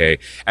Y2K.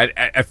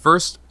 At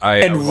first,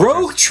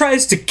 Rogue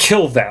tries to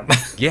kill them.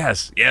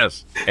 Yes.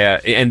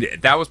 And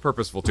that was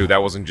purposeful too.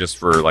 That wasn't just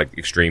for like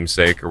extreme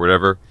sake or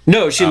whatever.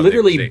 No, she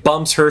literally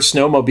bumps her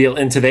snowmobile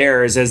into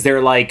theirs as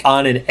they're like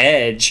on an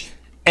edge,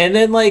 and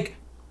then like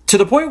to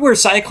the point where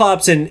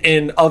Cyclops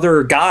and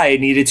other guy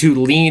needed to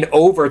lean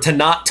over to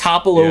not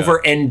topple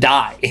over and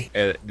die.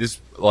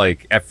 This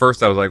like at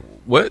first I was like,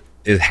 what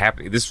is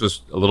happening? This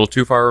was a little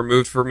too far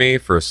removed for me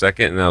for a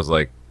second, and I was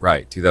like,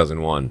 right,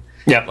 2001.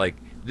 Yeah, like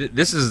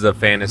this is the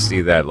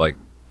fantasy that like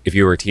if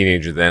you were a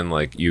teenager then,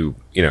 like you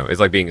know, it's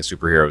like being a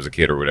superhero as a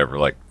kid or whatever.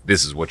 Like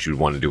this is what you'd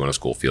want to do on a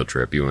school field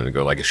trip. You want to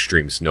go like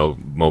extreme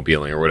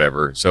snowmobiling or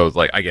whatever. So it's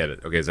like, I get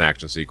it. Okay, it's an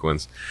action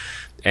sequence.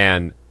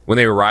 And when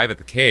they arrive at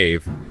the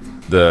cave,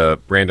 the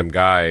random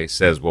guy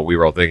says what we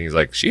were all thinking. He's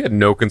like, she had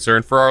no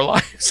concern for our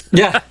lives.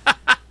 Yeah.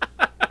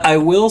 I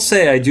will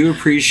say I do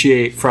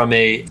appreciate from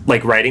a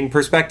like writing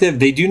perspective,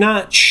 they do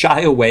not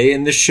shy away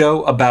in this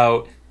show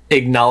about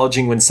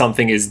acknowledging when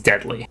something is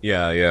deadly.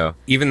 Yeah.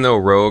 Even though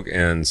Rogue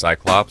and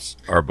Cyclops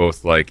are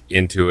both like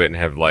into it and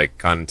have like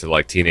gone into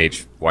like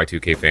teenage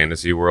Y2K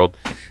fantasy world,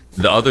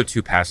 the other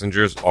two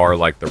passengers are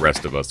like the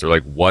rest of us. They're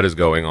like, what is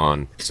going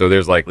on? So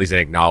there's like at least an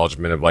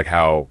acknowledgement of like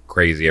how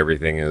crazy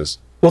everything is.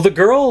 Well, the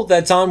girl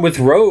that's on with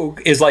Rogue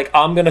is like,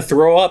 I'm going to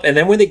throw up. And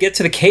then when they get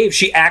to the cave,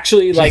 she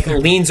actually like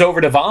leans over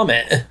to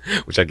vomit.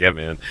 Which I get,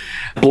 man.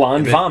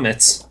 Blonde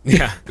vomits.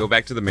 Yeah. Go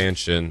back to the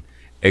mansion.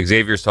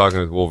 Xavier's talking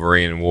with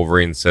Wolverine, and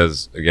Wolverine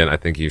says, again, I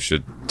think you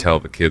should tell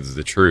the kids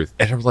the truth.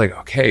 And I was like,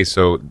 okay,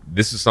 so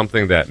this is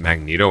something that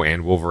Magneto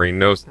and Wolverine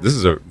knows. This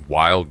is a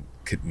wild,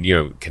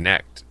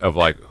 connect of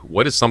like,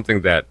 what is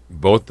something that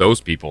both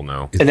those people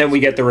know? And then we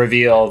get the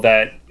reveal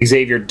that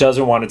Xavier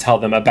doesn't want to tell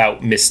them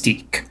about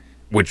Mystique.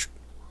 Which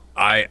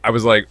I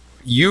was like,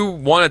 you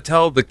want to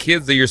tell the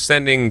kids that you're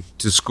sending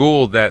to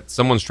school that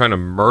someone's trying to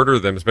murder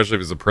them, especially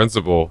if it's a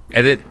principal.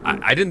 And then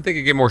I didn't think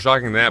it'd get more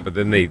shocking than that, but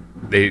then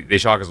they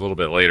shock us a little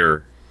bit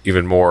later,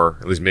 even more,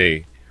 at least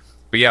me.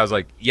 But yeah, I was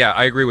like, yeah,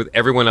 I agree with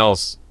everyone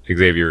else,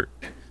 Xavier.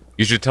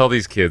 You should tell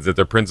these kids that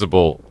their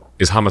principal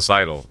is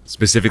homicidal,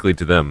 specifically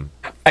to them.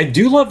 I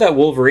do love that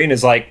Wolverine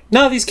is like,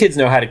 no, these kids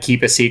know how to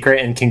keep a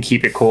secret and can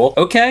keep it cool.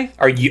 Okay,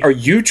 are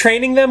you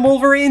training them,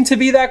 Wolverine, to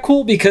be that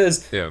cool?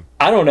 Because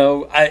I don't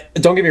know.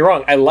 Don't get me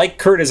wrong. I like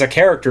Kurt as a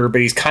character,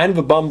 but he's kind of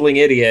a bumbling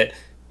idiot.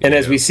 And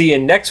as we see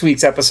in next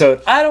week's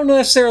episode, I don't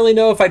necessarily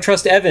know if I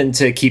trust Evan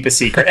to keep a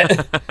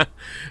secret.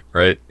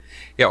 Right.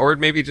 Yeah, or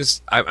maybe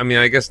just, I mean,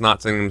 I guess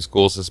not sending them to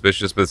school is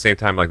suspicious, but at the same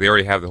time, like they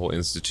already have the whole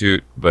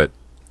institute, but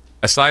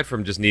aside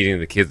from just needing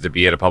the kids to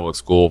be at a public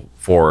school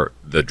for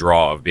the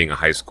draw of being a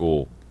high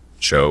school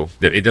show,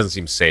 it doesn't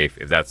seem safe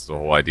if that's the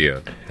whole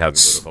idea, to have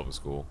them go to public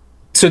school.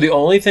 So the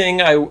only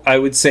thing I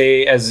would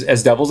say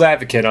as devil's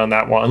advocate on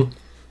that one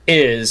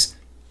is,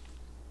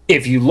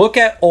 if you look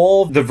at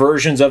all the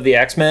versions of the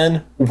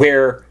X-Men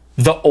where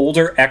the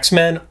older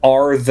X-Men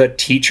are the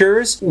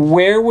teachers,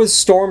 where was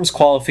Storm's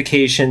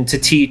qualification to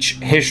teach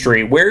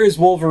history? Where is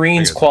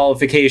Wolverine's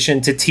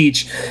qualification to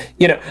teach,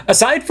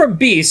 aside from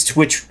Beast,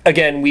 which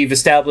again we've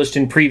established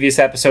in previous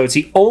episodes,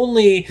 he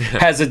only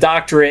has a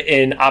doctorate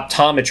in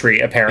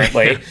optometry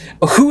apparently.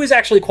 Who is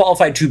actually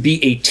qualified to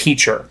be a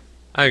teacher?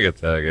 I get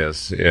that, I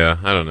guess. Yeah,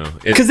 I don't know.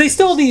 Because they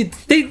still need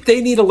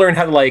they need to learn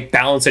how to like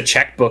balance a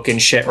checkbook and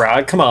shit,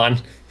 Rod. Come on.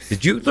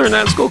 Did you learn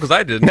that in school? Because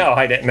I didn't. No,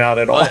 I didn't. Not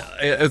at all.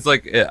 It's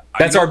like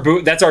that's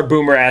our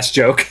boomer ass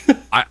joke.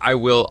 I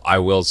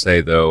will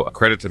say though,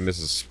 credit to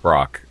Mrs.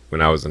 Sprock.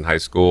 When I was in high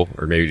school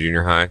or maybe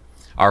junior high,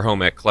 our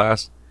home ec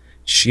class,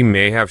 she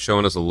may have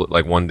shown us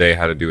like one day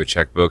how to do a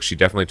checkbook. She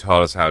definitely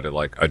taught us how to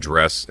like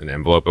address an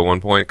envelope at one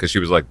point, because she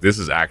was like, "This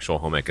is actual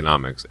home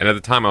economics." And at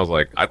the time, I was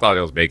like, I thought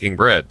I was baking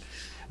bread.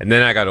 And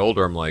then I got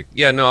older. I'm like,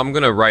 yeah, no, I'm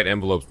gonna write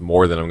envelopes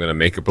more than I'm gonna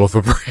make a loaf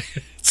of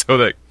bread. So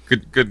that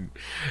could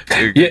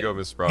go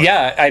Miss Sprout.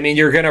 Yeah, I mean,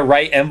 you're gonna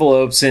write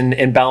envelopes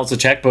and balance a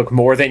checkbook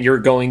more than you're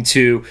going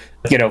to,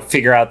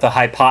 figure out the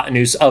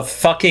hypotenuse of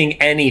fucking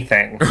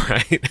anything.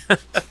 Right.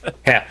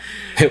 Yeah.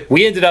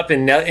 We ended up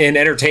in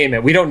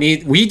entertainment.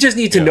 We just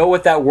need to know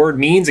what that word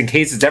means in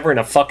case it's ever in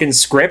a fucking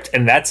script,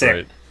 and that's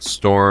it.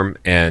 Storm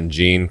and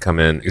Jean come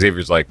in.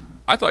 Xavier's like,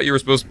 I thought you were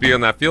supposed to be on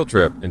that field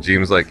trip. And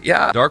Jean was like,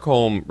 yeah,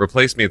 Darkholm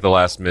replaced me at the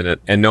last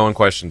minute, and no one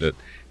questioned it.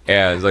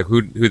 And it's like,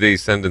 who they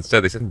send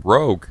instead? They sent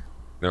Rogue.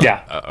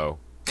 Yeah. Uh-oh.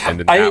 And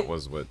then that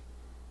was what...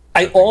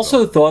 I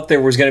also thought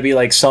there was going to be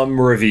like some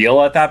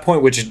reveal at that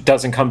point, which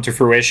doesn't come to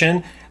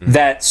fruition,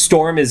 that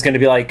Storm is going to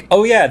be like,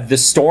 oh yeah, the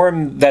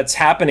storm that's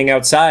happening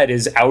outside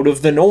is out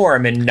of the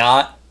norm and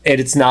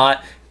it's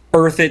not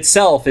Earth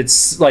itself.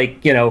 It's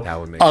like, you know,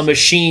 a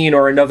machine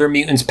or another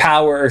mutant's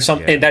power or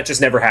something. Yeah. And that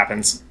just never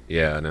happens.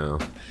 Yeah, no.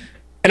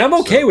 And I'm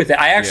okay with it.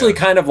 I actually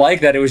kind of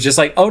like that. It was just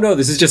like, oh no,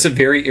 this is just a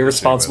very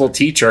irresponsible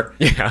teacher.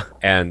 Yeah.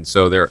 And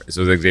so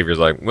Xavier's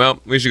like, well,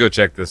 we should go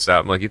check this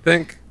out. I'm like, you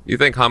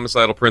think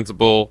homicidal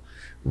principal,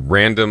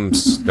 random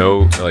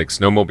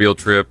snowmobile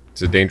trip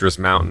to Dangerous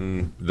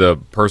Mountain, the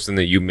person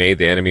that you made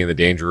the enemy in the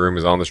danger room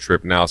is on this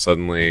trip now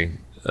suddenly?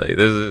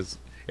 It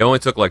only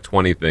took like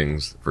 20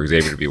 things for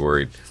Xavier to be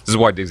worried. This is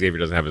why Xavier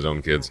doesn't have his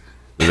own kids.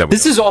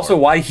 This is also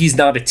why he's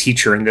not a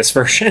teacher in this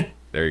version.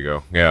 There you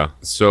go. Yeah.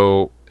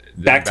 So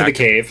back to the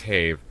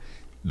cave.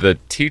 The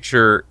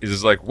teacher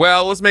is like,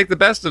 well, let's make the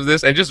best of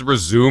this, and just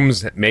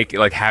resumes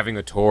having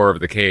a tour of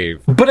the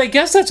cave. But I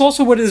guess that's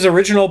also what his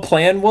original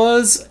plan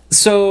was.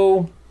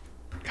 So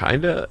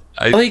kinda.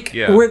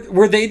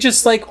 Were they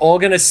just like all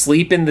gonna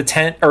sleep in the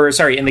tent, or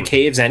sorry, in the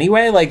caves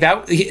anyway? Like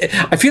that.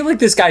 I feel like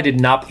this guy did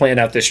not plan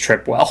out this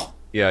trip well.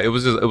 Yeah, it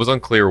was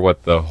unclear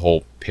what the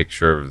whole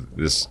picture of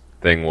this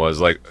thing was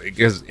like,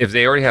 because if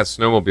they already had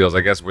snowmobiles,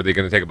 I guess were they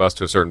going to take a bus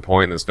to a certain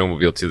point and then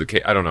snowmobile to the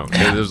cave? I don't know.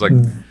 It was like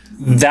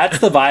that's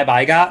the vibe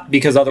I got,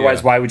 because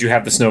otherwise, why would you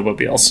have the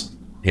snowmobiles?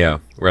 Yeah,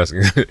 we're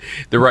asking.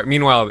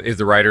 Meanwhile, is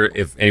the writer,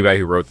 if anybody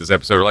who wrote this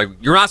episode, like,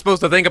 you're not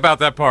supposed to think about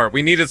that part.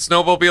 We needed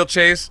snowmobile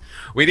chase.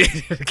 We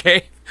needed a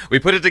cave. We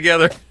put it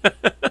together.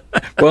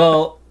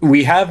 Well,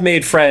 we have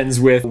made friends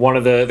with one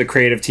of the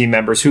creative team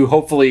members who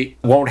hopefully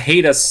won't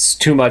hate us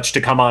too much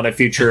to come on a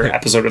future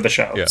episode of the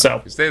show. Yeah.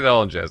 So stay the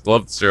all in jazz.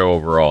 Love the show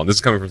overall. And this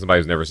is coming from somebody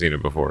who's never seen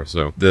it before.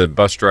 So the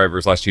bus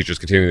driver / teachers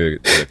continue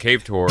the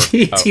cave tour.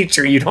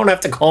 Teacher, you don't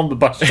have to call him the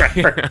bus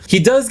driver. He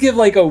does give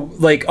like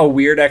a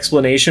weird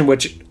explanation,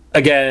 which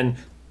again,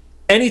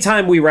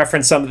 anytime we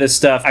reference some of this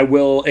stuff, I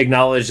will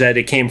acknowledge that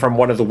it came from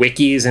one of the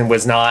wikis and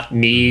was not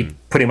me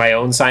putting my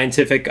own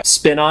scientific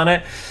spin on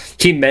it.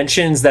 He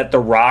mentions that the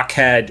rock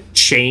had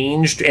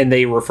changed and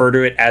they refer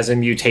to it as a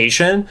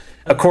mutation.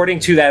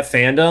 According to that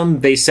fandom,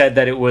 they said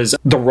that it was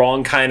the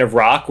wrong kind of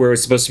rock, where it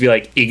was supposed to be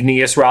like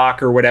igneous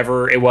rock or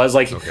whatever it was.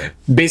 Like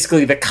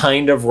basically the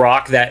kind of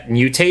rock that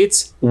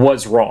mutates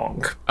was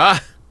wrong.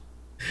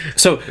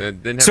 So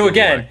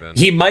again,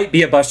 he might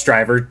be a bus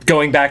driver,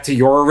 going back to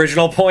your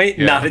original point,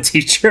 not a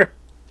teacher.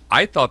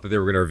 I thought that they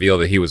were going to reveal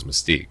that he was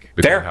Mystique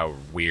because of how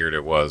weird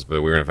it was,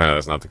 but we were going to find out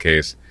that's not the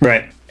case.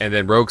 Right. And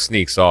then Rogue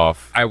sneaks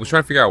off. I was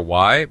trying to figure out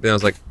why, but then I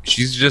was like,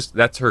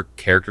 that's her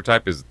character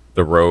type, is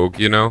the Rogue,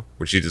 you know,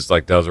 when she just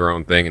like does her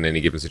own thing in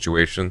any given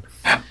situation.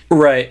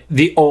 Right.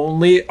 The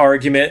only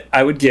argument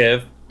I would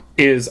give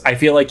is I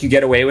feel like you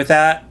get away with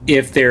that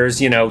if there's,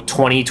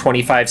 20,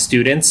 25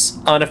 students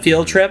on a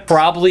field trip.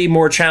 Probably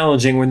more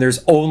challenging when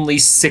there's only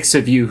 6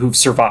 of you who've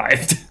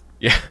survived.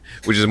 Yeah,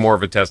 which is more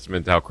of a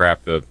testament to how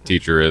crap the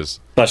teacher is.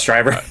 Bus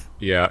driver.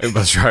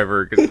 Bus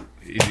driver.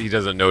 He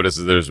doesn't notice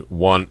that there's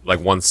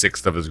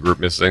 1/6 of his group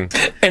missing.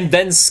 And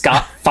then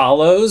Scott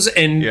follows,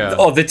 and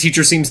the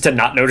teacher seems to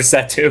not notice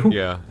that too.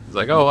 Yeah. He's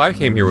like, oh, I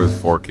came here with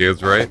 4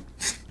 kids, right?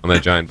 On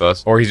that giant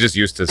bus. Or he's just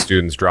used to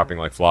students dropping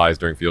like flies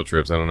during field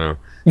trips. I don't know.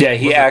 Yeah,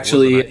 he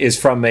actually is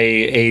from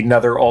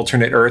another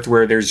alternate Earth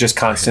where there's just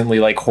constantly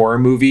like horror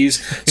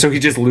movies. So he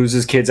just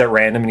loses kids at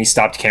random, and he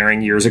stopped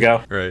caring years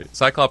ago. Right.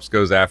 Cyclops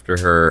goes after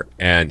her,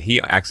 and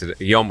he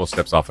almost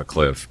steps off a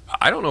cliff.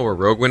 I don't know where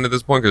Rogue went at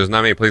this point, because there's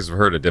not many places for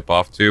her to dip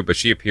off to, but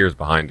she appears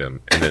behind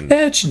him. And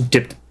then she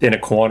dipped in a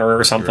corner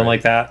or something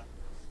like that.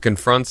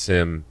 Confronts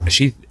him.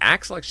 She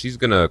acts like she's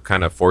gonna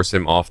kind of force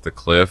him off the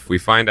cliff. We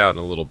find out in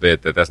a little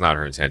bit that that's not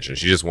her intention.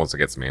 She just wants to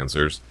get some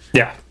answers.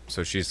 Yeah.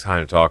 So she's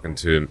kind of talking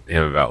to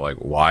him about like,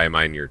 why am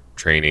I in your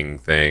training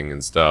thing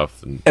and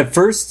stuff. And at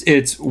first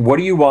it's, what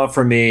do you want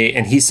from me?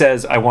 And he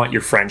says, I want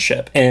your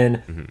friendship.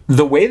 And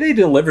the way they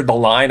delivered the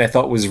line I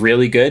thought was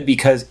really good,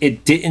 because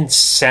it didn't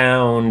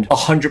sound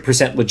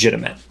 100%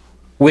 legitimate.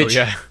 Which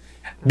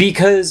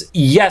because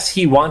yes,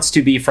 he wants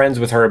to be friends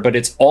with her, but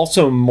it's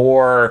also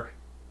more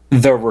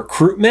the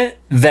recruitment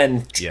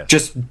than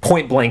just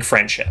point blank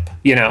friendship,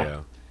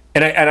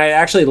 And I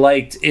actually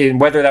liked, in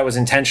whether that was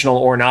intentional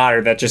or not,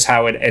 or that just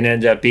how it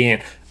ended up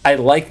being, I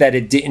like that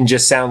it didn't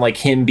just sound like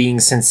him being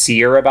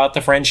sincere about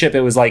the friendship.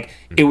 It was like,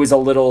 it was a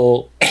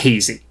little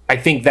hazy. I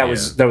think that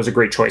was a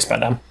great choice by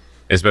them.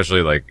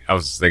 Especially like, I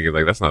was thinking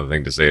like, that's not a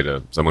thing to say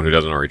to someone who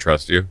doesn't already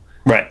trust you.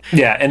 Right.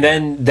 Yeah. And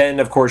then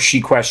of course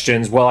she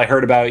questions, well, I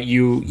heard about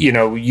you,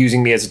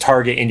 using me as a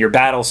target in your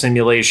battle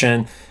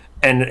simulation.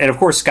 And of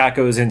course Scott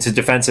goes into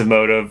defensive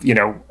mode of,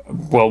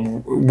 well,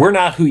 we're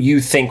not who you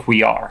think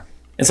we are.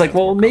 It's like,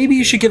 well, maybe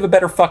you should give a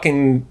better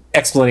fucking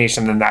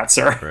explanation than that,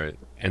 sir. Right.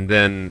 And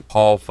then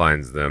Paul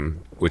finds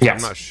them, which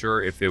I'm not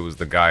sure if it was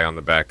the guy on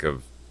the back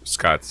of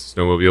Scott's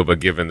snowmobile, but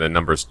given the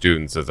number of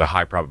students, there's a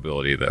high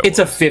probability that it's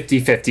a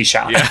 50-50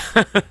 shot.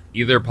 Yeah.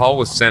 Either Paul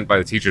was sent by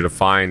the teacher to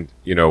find,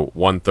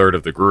 1/3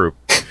 of the group.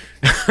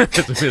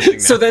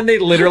 So then they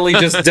literally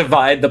just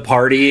divide the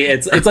party.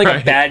 It's like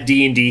a bad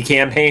D&D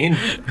campaign.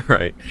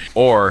 Right.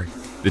 Or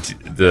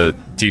the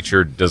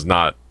teacher does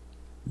not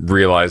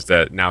realize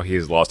that now he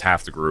has lost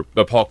half the group.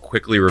 But Paul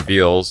quickly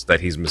reveals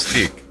that he's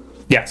Mystique.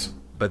 Yes.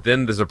 But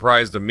then the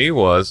surprise to me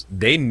was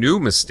they knew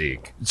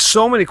Mystique.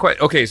 So many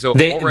questions. Okay, so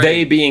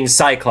they being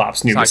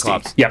Cyclops knew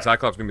Mystique. Yeah,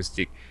 Cyclops knew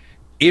Mystique.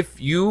 If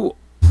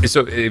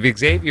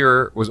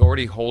Xavier was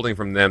already holding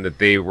from them that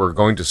they were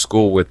going to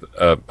school with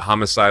a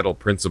homicidal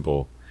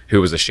principal who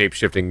was a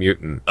shape-shifting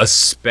mutant,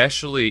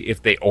 especially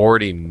if they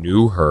already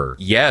knew her,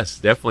 yes,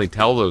 definitely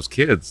tell those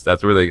kids.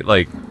 That's where they,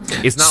 like,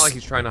 it's not like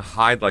he's trying to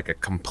hide, like, a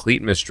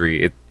complete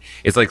mystery.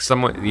 It's like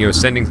someone,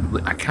 sending,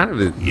 I kind of,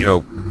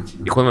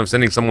 equivalent of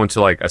sending someone to,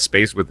 like, a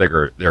space with, like,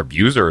 their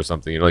abuser or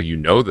something,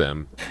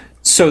 them.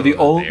 So the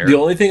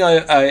only thing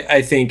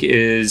I think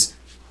is,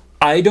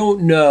 I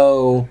don't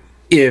know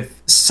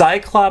if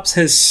Cyclops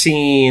has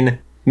seen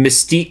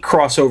Mystique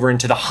cross over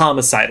into the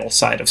homicidal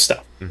side of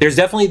stuff. Mm-hmm. There's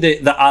definitely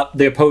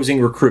the opposing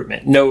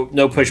recruitment. No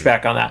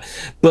pushback on that.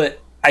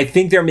 But I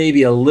think there may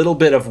be a little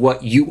bit of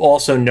what you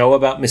also know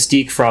about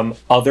Mystique from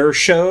other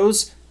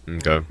shows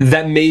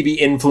that may be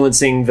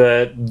influencing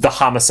the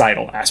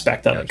homicidal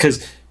aspect of it.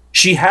 Because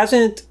she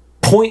hasn't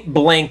point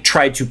blank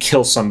tried to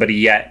kill somebody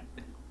yet,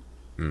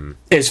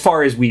 as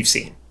far as we've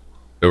seen.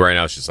 But right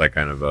now it's just like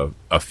kind of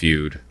a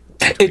feud.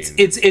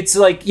 It's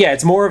like, yeah,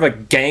 it's more of a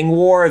gang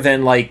war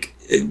than like,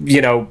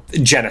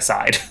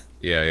 genocide.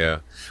 Yeah.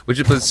 But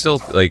it's still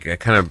like,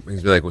 it kind of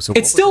makes me like, well, so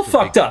it's still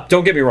fucked up.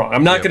 Don't get me wrong.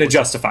 I'm not going to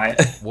justify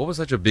it. What was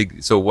such a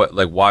big, so what,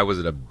 like, why was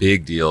it a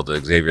big deal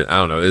to Xavier? I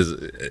don't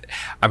know.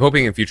 I'm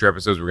hoping in future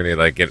episodes we're going to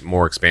like get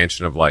more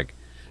expansion of like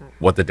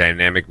what the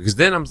dynamic, because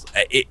then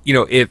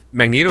if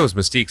Magneto is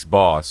Mystique's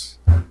boss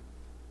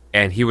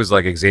and he was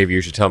like, Xavier,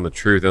 you should tell him the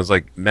truth. And I was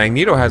like,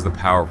 Magneto has the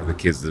power for the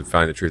kids to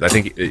find the truth. I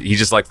think he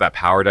just likes that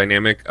power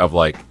dynamic of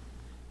like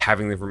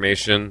having the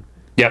information.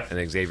 Yep.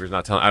 And Xavier's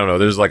not telling. I don't know.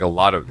 There's like a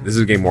lot of. This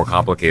is getting more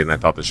complicated than I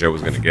thought the show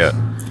was going to get.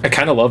 I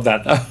kind of love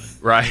that though.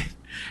 Right.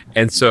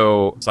 And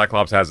so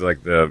Cyclops has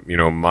like the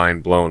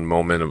mind blown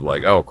moment of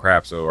like, oh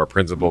crap, so our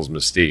principal's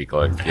Mystique,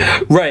 like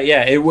Right.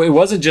 Yeah. It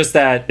wasn't just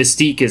that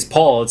Mystique is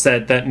Paul. It's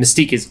that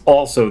Mystique is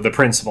also the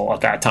principal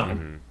at that time.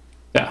 Mm-hmm.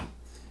 Yeah.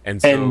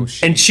 And so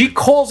she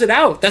calls it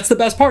out. That's the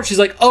best part. She's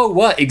like, oh,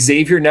 what?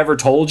 Xavier never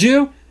told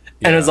you?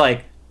 Yeah. And it's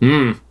like,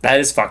 that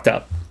is fucked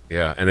up.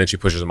 Yeah, and then she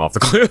pushes him off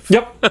the cliff.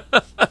 Yep.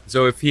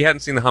 So if he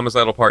hadn't seen the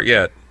homicidal part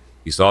yet,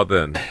 he saw it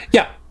then.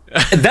 Yeah.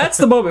 That's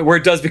the moment where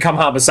it does become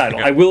homicidal.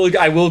 I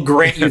will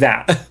grant you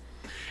that.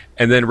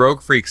 And then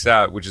Rogue freaks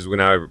out, which is when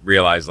I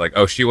realized, like,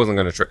 oh,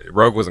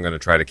 Rogue wasn't going to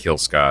try to kill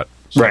Scott.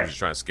 She was just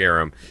trying to scare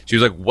him. She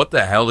was like, what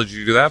the hell did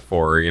you do that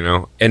for,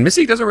 And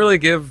Mystique doesn't really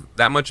give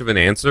that much of an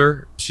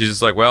answer. She's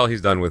just like, well,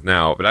 he's done with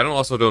now. But I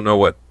also don't know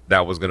what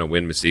that was going to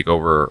win Mystique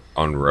over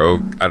on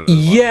Rogue. I don't know.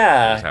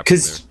 Yeah,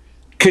 because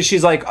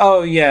she's like,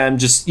 oh, yeah, I'm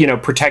just,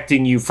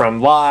 protecting you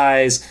from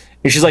lies.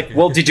 And she's like,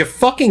 well, did you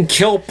fucking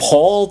kill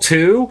Paul,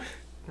 too?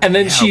 And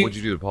then what'd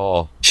you do to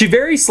Paul? She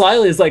very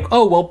slyly is like,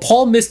 oh, well,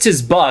 Paul missed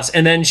his bus.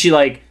 And then she,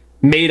 like,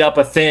 made up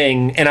a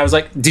thing. And I was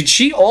like, did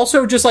she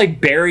also just, like,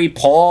 bury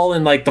Paul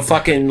in, like, the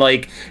fucking,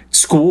 like,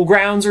 school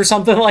grounds or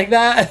something like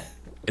that?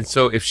 And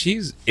so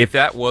if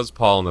that was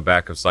Paul in the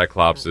back of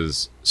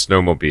Cyclops'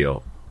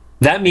 snowmobile,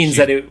 that means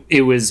that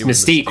it was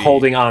Mystique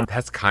holding on.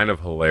 That's kind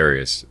of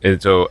hilarious.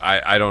 And so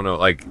I don't know,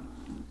 like,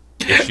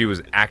 if she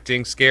was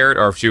acting scared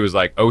or if she was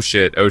like, oh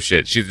shit.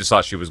 She just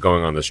thought she was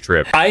going on this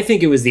trip. I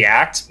think it was the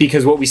act,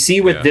 because what we see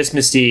with this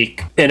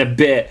Mystique in a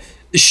bit,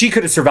 she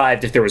could have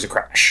survived if there was a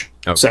crash.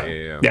 Okay, so,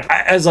 yeah.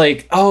 I was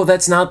like, oh,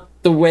 that's not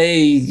the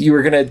way you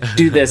were going to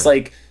do this.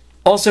 Like,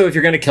 also, if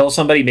you're going to kill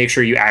somebody, make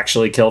sure you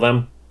actually kill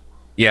them.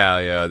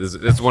 Yeah.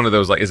 It's one of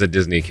those, like, it's a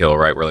Disney kill,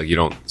 right? Where, like, you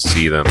don't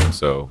see them.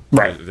 So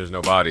if there's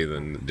no body,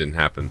 then it didn't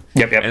happen.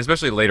 Yep. And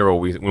especially later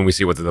when we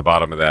see what's at the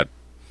bottom of that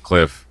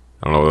cliff.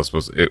 I don't know what that's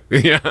supposed to...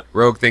 Yeah.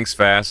 Rogue thinks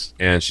fast,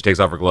 and she takes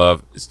off her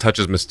glove. It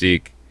touches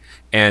Mystique.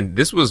 And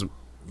this was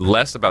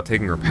less about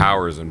taking her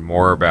powers and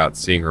more about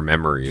seeing her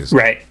memories.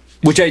 Right.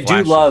 Which I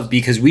do love,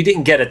 because we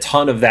didn't get a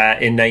ton of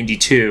that in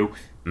 92.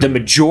 The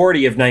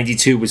majority of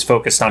 92 was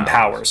focused on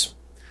powers.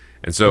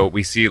 And so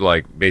we see,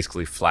 like,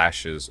 basically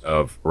flashes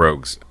of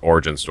Rogue's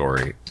origin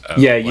story.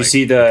 Yeah, you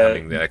see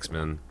the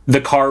X-Men. The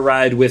car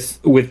ride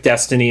with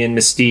Destiny and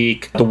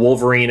Mystique, the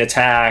Wolverine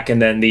attack,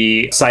 and then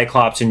the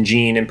Cyclops and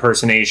Jean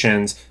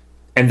impersonations.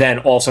 And then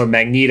also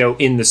Magneto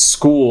in the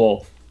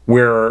school,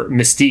 where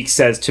Mystique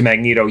says to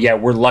Magneto, yeah,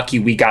 we're lucky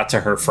we got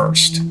to her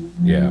first.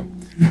 Yeah.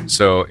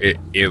 So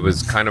it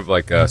was kind of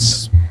like a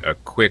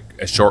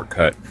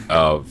shortcut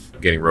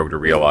of getting Rogue to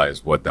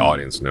realize what the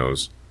audience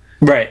knows.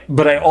 Right,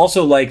 but I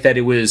also like that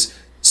it was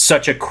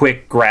such a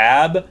quick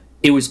grab.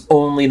 It was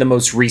only the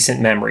most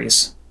recent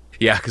memories.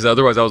 Yeah, because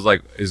otherwise I was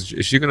like, is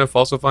she going to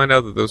also find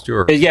out that those two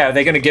are... Yeah, are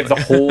they going to give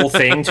the whole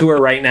thing to her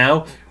right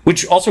now?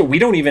 Which also, we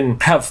don't even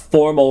have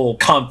formal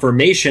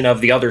confirmation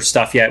of the other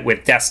stuff yet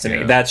with Destiny.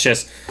 Yeah. That's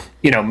just,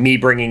 me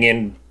bringing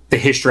in the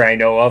history I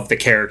know of the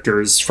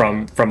characters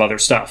from other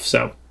stuff.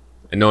 So,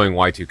 and knowing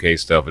Y2K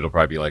stuff, it'll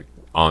probably be like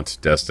Aunt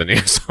Destiny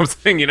or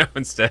something,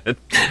 instead.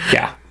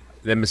 Yeah.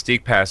 Then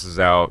Mystique passes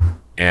out,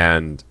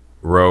 and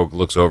Rogue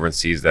looks over and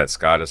sees that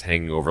Scott is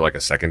hanging over like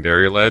a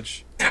secondary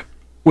ledge.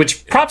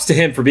 Which, props to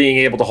him for being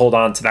able to hold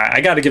on to that.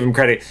 I got to give him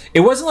credit. It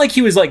wasn't like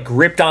he was like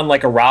gripped on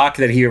like a rock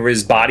that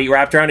his body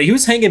wrapped around it. He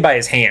was hanging by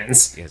his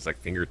hands. Yeah, it's like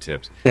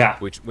fingertips. Yeah.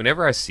 Which,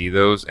 whenever I see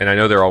those, and I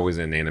know they're always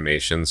in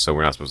animation, so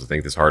we're not supposed to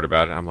think this hard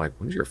about it. I'm like,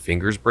 when do your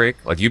fingers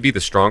break? Like, you'd be the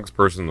strongest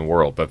person in the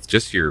world, but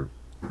just your,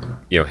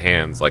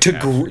 hands like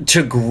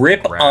to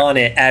grip on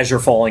it as you're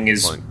falling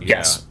is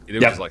yes.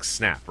 It was like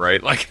snap,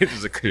 right? Like, it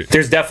was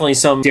there's definitely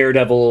some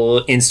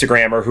Daredevil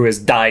Instagrammer who has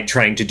died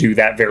trying to do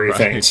that very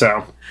thing.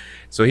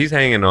 So he's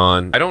hanging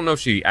on. I don't know if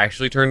she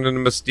actually turned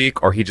into Mystique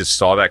or he just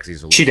saw that because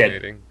he's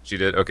hallucinating. She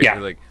did? Okay.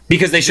 Yeah,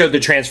 because they showed the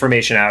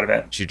transformation out of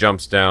it. She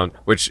jumps down,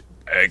 which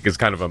is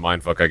kind of a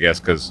mindfuck, I guess,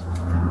 because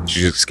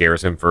she just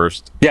scares him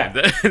first.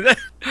 Yeah.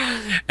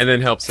 And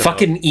then helps him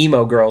Fucking up.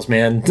 Emo girls,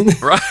 man.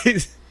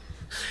 Right?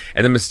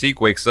 And then Mystique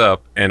wakes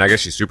up, and I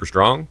guess she's super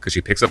strong because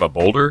she picks up a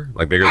boulder,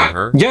 like bigger than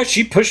her. Yeah,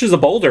 she pushes a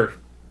boulder.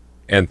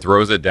 And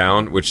throws it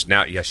down, which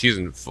now, she's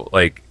in,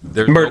 like...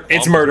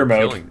 it's murder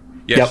mode.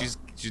 Yeah, she's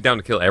down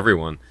to kill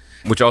everyone,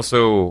 which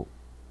also,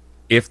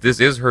 if this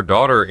is her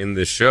daughter in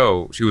this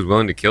show, she was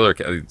willing to kill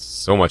her.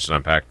 So much to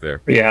unpack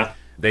there. Yeah.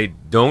 They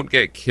don't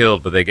get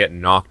killed, but they get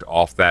knocked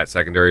off that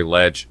secondary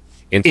ledge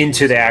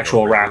into the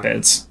actual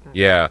rapids.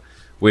 Yeah,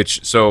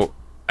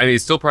 it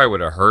still probably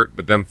would have hurt,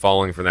 but them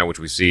falling from that, which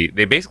we see,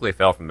 they basically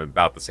fell from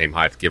about the same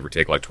height, give or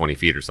take like 20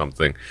 feet or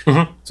something.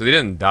 Mm-hmm. So they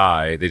didn't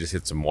die, they just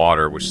hit some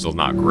water, which is still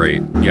not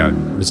great. Yeah,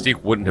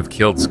 Mystique wouldn't have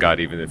killed Scott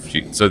even if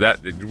it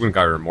wouldn't have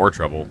got her in more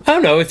trouble. I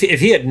don't know, if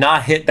he had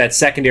not hit that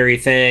secondary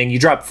thing, you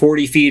drop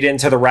 40 feet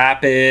into the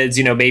rapids,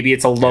 maybe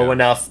it's a low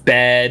enough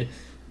bed.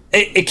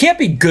 It can't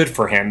be good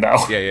for him,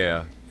 though.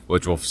 Yeah.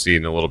 Which we'll see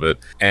in a little bit.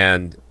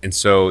 And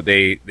so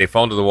they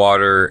fall into the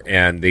water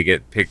and they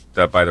get picked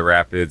up by the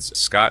rapids.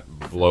 Scott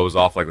blows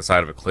off like the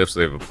side of a cliff, so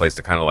they have a place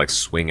to kind of like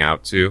swing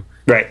out to.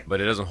 Right. But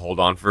it doesn't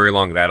hold on for very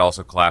long. That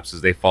also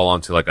collapses. They fall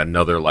onto like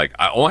another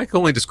I can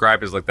only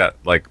describe as like that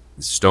like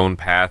stone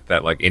path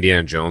that like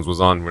Indiana Jones was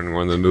on in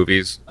one of the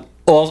movies.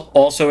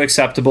 Also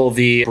acceptable,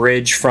 the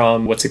bridge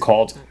from, what's it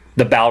called?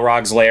 The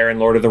Balrog's Lair in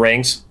Lord of the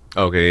Rings.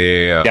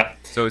 Okay, yeah. Yeah.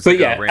 So it's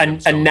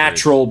a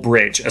natural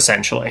bridge,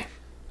 essentially.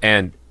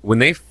 And when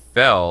they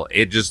fell,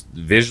 it just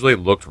visually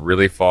looked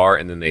really far,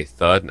 and then they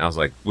thud, and I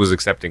was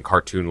accepting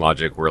cartoon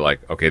logic where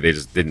like, okay, they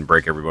just didn't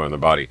break every bone in their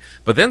body.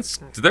 But then,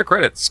 to their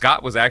credit,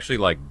 Scott was actually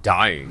like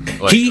dying.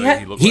 Like,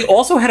 he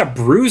also had a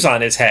bruise on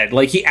his head.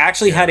 Like, he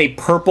actually had a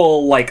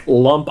purple like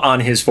lump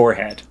on his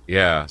forehead.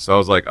 Yeah, so I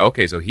was like,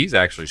 okay, so he's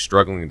actually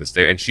struggling to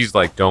stay, and she's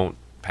like, don't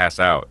pass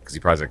out because he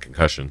probably has a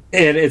concussion.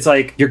 And it's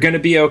like, you're gonna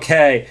be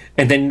okay,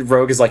 and then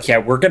Rogue is like, yeah,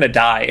 we're gonna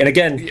die. And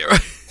again,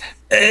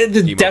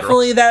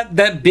 definitely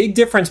that big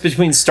difference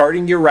between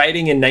starting your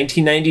writing in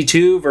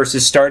 1992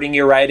 versus starting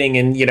your writing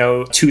in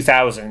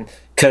 2000,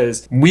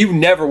 because we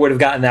never would have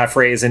gotten that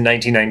phrase in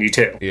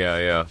 1992.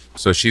 Yeah.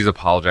 So she's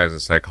apologizing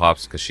to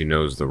Cyclops because she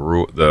knows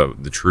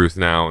the truth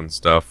now and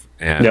stuff,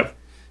 and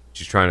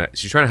she's trying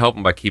to help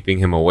him by keeping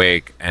him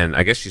awake, and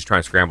I guess she's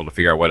trying to scramble to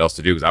figure out what else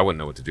to do, because I wouldn't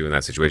know what to do in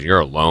that situation. You're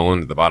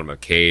alone at the bottom of a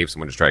cave,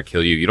 someone just trying to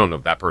kill you. You don't know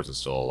if that person's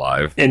still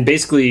alive. And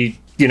basically,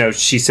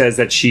 she says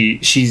that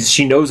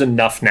she knows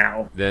enough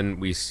now. Then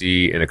we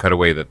see in a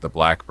cutaway that the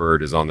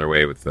Blackbird is on their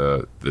way with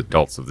the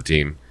adults of the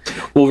team.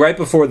 Well, right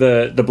before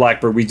the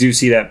Blackbird, we do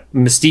see that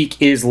Mystique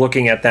is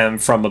looking at them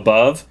from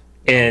above.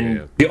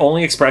 And the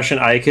only expression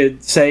I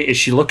could say is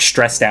she looks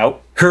stressed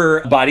out.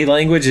 Her body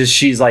language is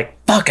she's like,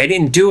 fuck, I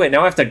didn't do it.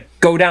 Now I have to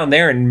go down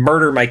there and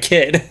murder my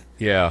kid.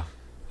 Yeah.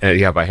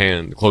 By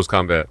hand, close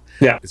combat.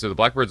 Yeah. So the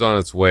Blackbird's on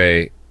its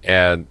way,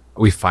 and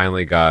we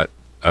finally got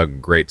a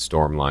great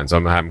Storm line. So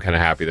I'm kind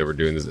of happy that we're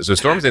doing this. So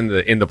Storm's in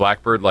the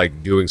Blackbird,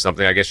 like doing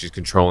something. I guess she's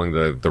controlling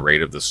the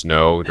rate of the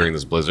snow during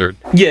this blizzard.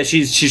 Yeah,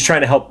 she's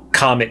trying to help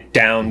calm it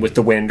down with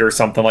the wind or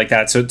something like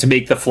that. So to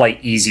make the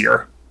flight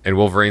easier. And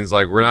Wolverine's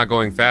like, we're not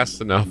going fast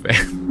enough.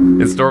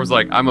 And Storm's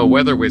like, I'm a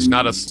weather witch,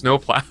 not a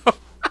snowplow.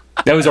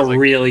 That was a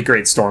really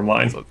great Storm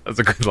line. That's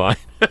a good line.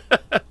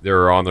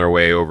 They're on their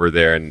way over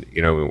there, and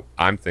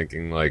I'm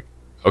thinking like,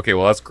 okay,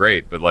 well that's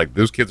great, but like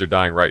those kids are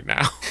dying right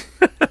now.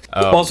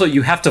 Also,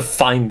 you have to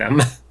find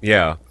them.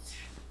 Yeah.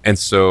 And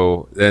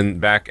so then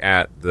back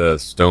at the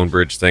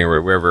Stonebridge thing,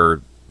 or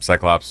wherever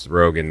Cyclops,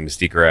 Rogue, and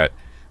Mystique are at,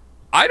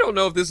 I don't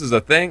know if this is a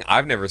thing.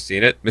 I've never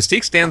seen it.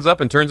 Mystique stands up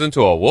and turns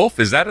into a wolf.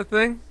 Is that a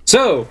thing?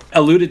 So,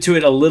 alluded to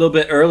it a little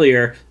bit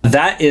earlier,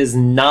 that is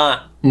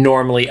not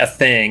normally a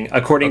thing.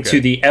 According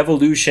to the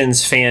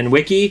Evolutions fan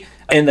wiki,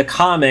 in the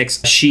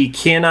comics, she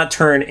cannot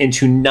turn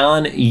into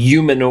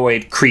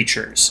non-humanoid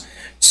creatures.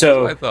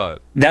 So I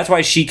thought. That's why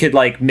she could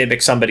like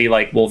mimic somebody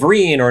like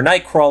Wolverine or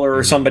Nightcrawler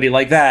or somebody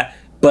like that.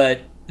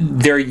 But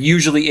there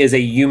usually is a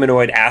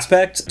humanoid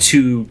aspect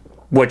to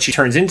what she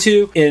turns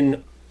into.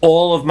 In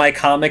all of my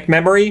comic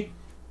memory,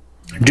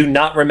 do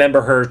not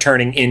remember her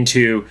turning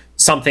into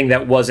something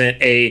that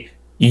wasn't a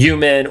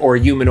human or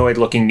humanoid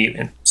looking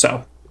mutant.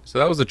 So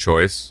that was a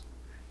choice.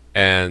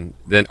 And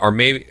then, or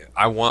maybe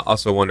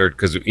also wondered,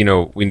 because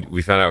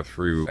we found out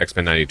through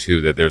X-Men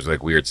 92 that there's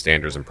like weird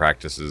standards and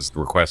practices,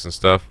 requests and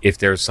stuff. If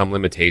there's some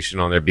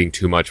limitation on there being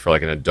too much for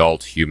like an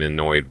adult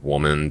humanoid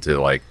woman to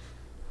like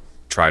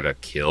try to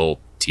kill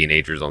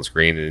teenagers on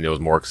screen, and it was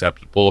more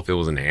acceptable if it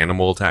was an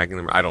animal attacking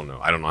them. I don't know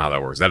how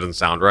that works. That doesn't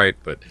sound right,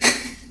 but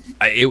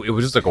it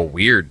was just like a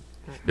weird.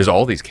 There's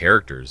all these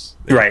characters,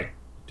 right?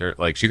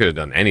 Like she could have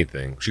done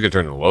anything. She could have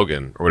turned into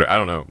Logan or whatever. I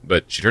don't know,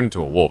 but she turned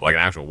into a wolf, like an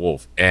actual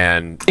wolf.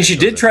 And she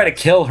did try to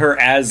kill her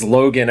as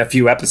Logan a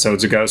few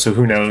episodes ago. So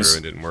who knows? True,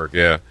 it didn't work.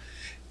 Yeah,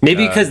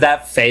 maybe because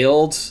that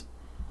failed.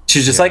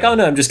 She's just like, oh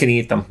no, I'm just gonna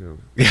eat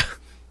them. Yeah.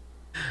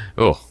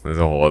 Oh, there's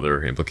a whole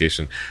other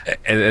implication.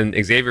 And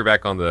then Xavier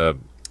back on the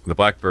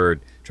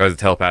Blackbird tries to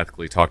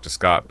telepathically talk to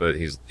Scott, but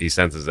he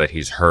senses that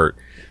he's hurt.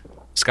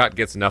 Scott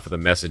gets enough of the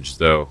message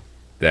though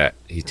that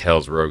he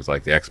tells Rogues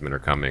like the X-Men are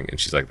coming, and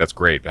she's like, that's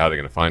great, but how are they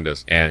going to find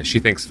us? And she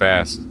thinks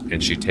fast,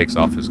 and she takes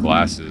off his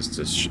glasses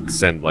to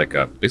send like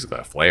basically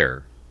a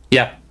flare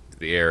to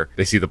the air.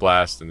 They see the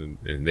blast, and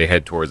they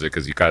head towards it,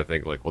 because you kind of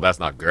think like, well, that's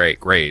not great.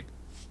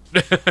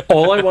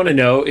 All I want to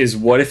know is,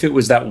 what if it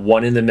was that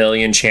 1 in a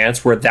million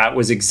chance where that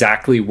was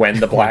exactly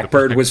when the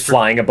Blackbird was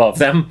flying above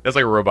them? That's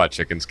like a Robot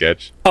Chicken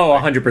sketch. Oh,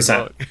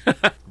 100%.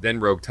 Then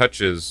Rogue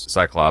touches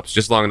Cyclops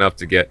just long enough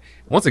to get,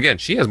 once again,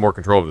 she has more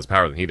control of this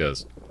power than he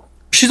does.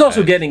 She's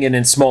also getting it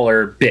in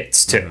smaller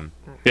bits, too.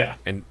 Mm-hmm. Yeah.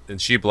 And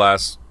she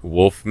blasts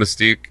Wolf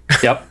Mystique.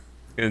 Yep.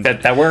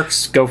 That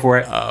works. Go for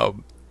it.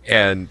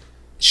 And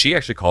she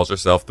actually calls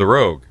herself the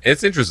Rogue.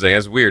 It's interesting.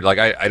 It's weird. Like,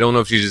 I don't know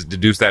if she just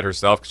deduced that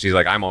herself, because she's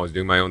like, I'm always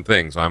doing my own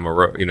thing, so I'm a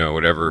Rogue,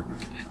 whatever.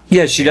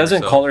 Yeah, she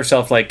doesn't call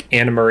herself, like,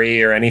 Anna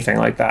Marie or anything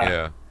like that.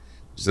 Yeah.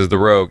 She says the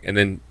Rogue, and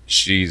then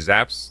she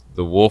zaps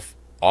the wolf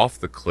off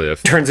the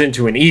cliff. Turns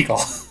into an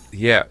eagle.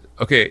 Yeah.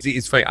 Okay. See,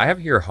 it's funny. I have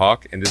here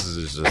hawk, and this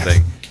is just a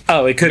thing.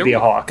 Oh, it could be a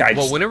hawk.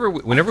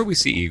 Whenever we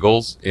see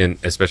eagles in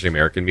especially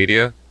American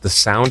media, the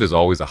sound is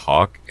always a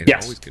hawk, and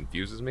it always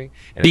confuses me.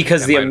 And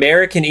because the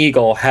American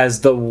eagle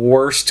has the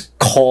worst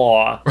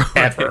caw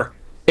ever.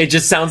 It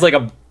just sounds like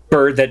a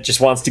bird that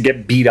just wants to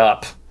get beat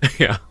up.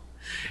 Yeah.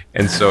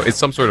 And so it's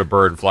some sort of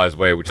bird and flies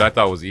away, which I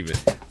thought was even.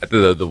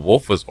 The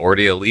wolf was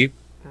already a leap,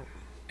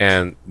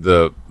 and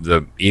the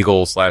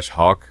eagle /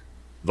 hawk,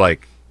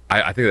 like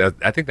I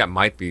think that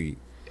might be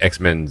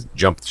X-Men's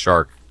jump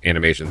shark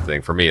animation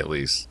thing, for me at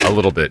least, a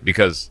little bit,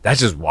 because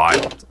that's just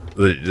wild.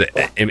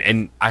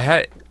 And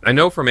I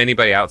know from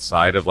anybody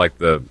outside of like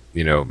the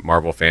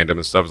Marvel fandom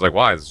and stuff, it's like,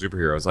 why is a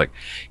superhero? It's like,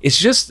 it's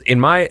just, in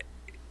my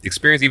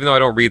experience, even though I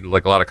don't read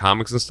like a lot of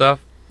comics and stuff,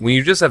 when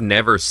you just have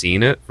never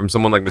seen it from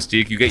someone like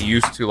Mystique, you get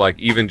used to like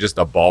even just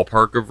a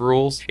ballpark of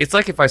rules. It's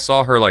like if I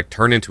saw her like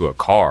turn into a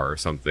car or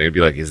something, it'd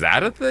be like, is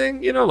that a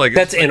thing? Like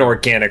that's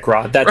inorganic,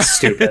 Rod. That's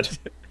stupid.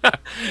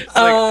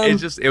 It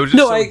was just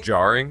so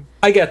jarring.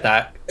 I get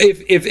that.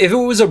 If it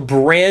was a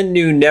brand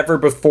new, never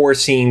before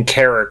seen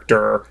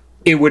character,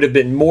 it would have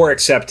been more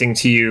accepting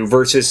to you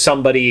versus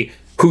somebody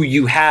who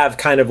you have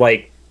kind of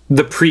like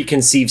the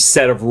preconceived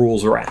set of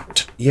rules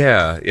around.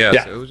 Yeah.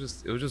 So it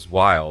was just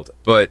wild.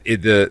 But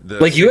the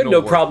like, you had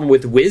no problem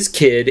with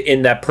WizKid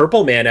in that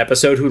Purple Man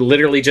episode, who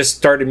literally just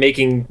started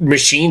making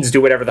machines do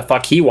whatever the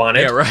fuck he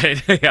wanted. Yeah,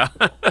 right. Yeah,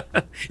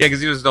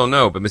 because you just don't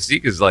know. But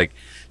Mystique is like,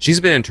 she's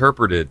been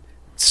interpreted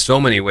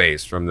so many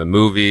ways, from the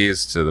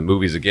movies to the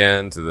movies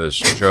again to the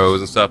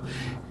shows and stuff,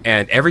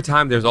 and every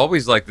time there's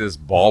always like this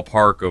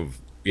ballpark of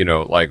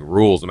like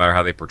rules, no matter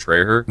how they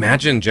portray her.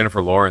 Imagine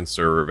Jennifer Lawrence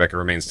or Rebecca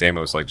Romaine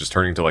Stamos like just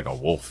turning to like a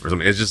wolf or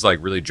something. It's just like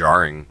really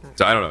jarring.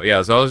 So I don't know.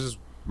 Yeah, so it was just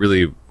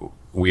really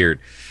weird.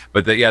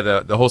 But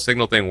the whole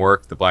signal thing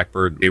worked. The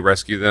Blackbird, they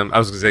rescued them. I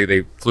was gonna say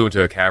they flew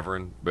into a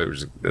cavern, but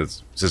it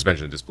was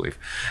suspension of disbelief.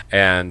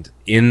 And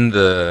in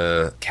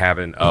the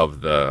cabin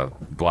of the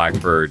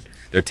Blackbird,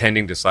 they're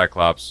tending to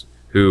Cyclops,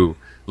 who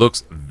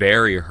looks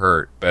very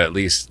hurt, but at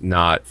least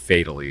not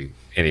fatally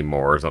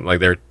anymore or something. Like,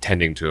 they're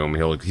tending to him.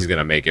 He's going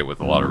to make it with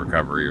a lot of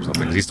recovery or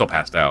something, because he's still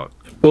passed out.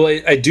 Well,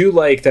 I do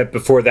like that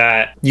before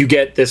that, you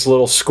get this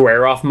little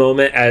square off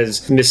moment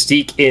as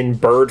Mystique in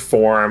bird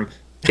form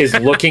is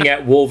looking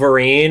at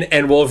Wolverine,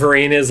 and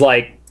Wolverine is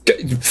like,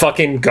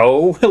 fucking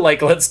go.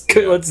 Like, let's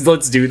do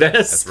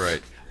this. That's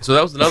right. So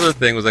that was another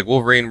thing, was like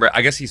Wolverine,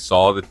 I guess he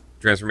saw the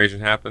transformation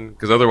happen,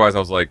 because otherwise I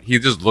was like, he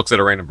just looks at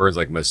a random bird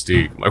like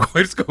Mystique. I'm like,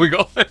 what is going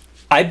on?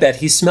 I bet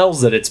he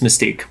smells that it's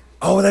Mystique.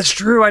 Oh, that's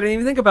true. I didn't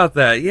even think about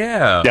that.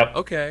 Yeah. Yep.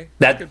 Okay.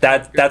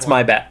 That's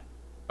my bet.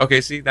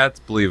 Okay, see, that's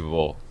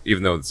believable,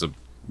 even though it's a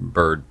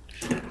bird.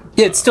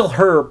 Yeah, it's still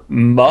her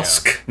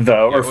musk,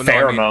 though, or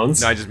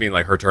pheromones. No, I just mean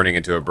like her turning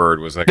into a bird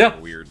was like a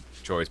weird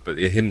choice, but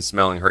him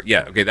smelling her,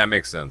 yeah, okay, that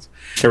makes sense.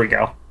 There we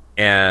go.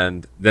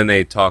 And then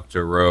they talked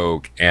to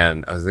Rogue,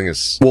 and I think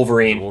it's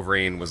Wolverine.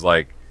 Wolverine was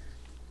like,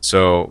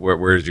 so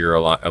where's your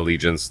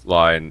allegiance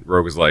lie? And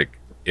Rogue was like,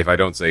 if I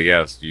don't say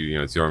yes,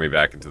 you throw me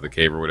back into the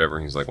cave or whatever.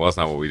 And he's like, well, that's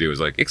not what we do. He's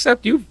like,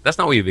 except that's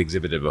not what you've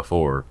exhibited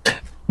before.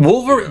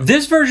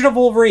 This version of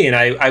Wolverine,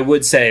 I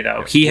would say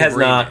though, he has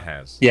not.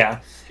 Yeah.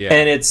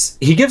 And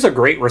he gives a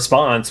great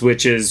response,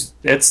 which is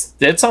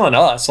it's on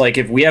us. Like,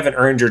 if we haven't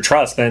earned your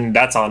trust, then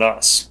that's on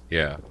us.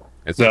 Yeah.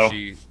 And so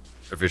she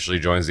officially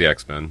joins the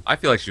X-Men. I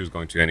feel like she was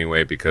going to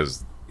anyway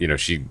because,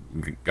 she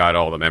got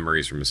all the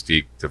memories from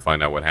Mystique to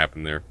find out what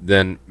happened there.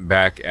 Then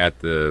back at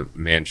the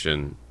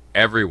mansion,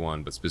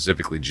 everyone, but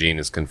specifically Jean,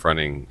 is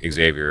confronting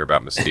Xavier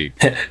about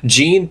Mystique.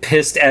 Jean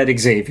pissed at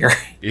Xavier.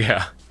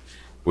 Yeah.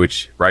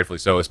 Which, rightfully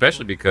so,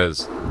 especially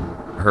because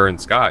her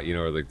and Scott,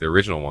 are like the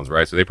original ones,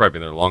 right? So they've probably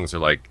been there the longest. They're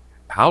like,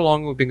 how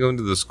long have we been going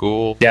to the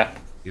school? Yeah.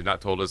 You've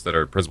not told us that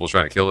our principal's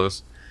trying to kill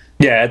us?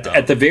 Yeah,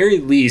 at the very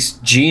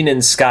least, Jean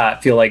and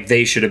Scott feel like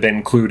they should have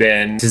been clued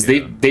in because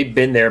they've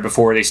been there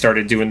before they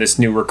started doing this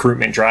new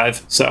recruitment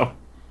drive. So,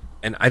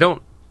 and I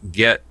don't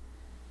get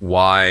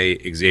why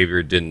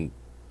Xavier didn't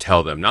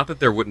tell them. Not that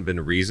there wouldn't have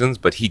been reasons,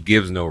 but he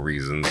gives no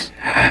reasons.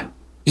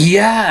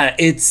 Yeah,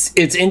 it's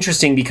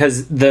interesting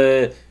because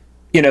they're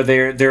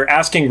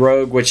asking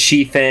Rogue what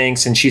she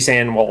thinks, and she's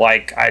saying, well,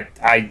 like,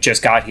 I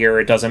just got here,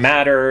 it doesn't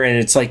matter. And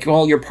it's like,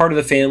 well, you're part of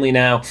the family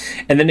now.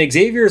 And then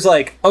Xavier's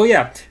like, oh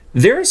yeah,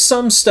 there's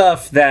some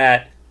stuff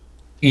that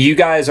you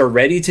guys are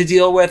ready to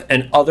deal with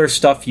and other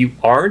stuff you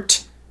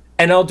aren't.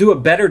 And I'll do a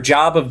better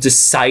job of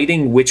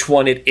deciding which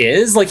one it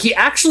is. Like, he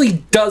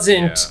actually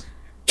doesn't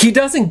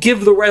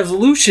give the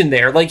resolution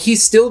there. Like,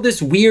 he's still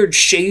this weird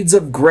shades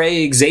of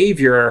gray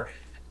Xavier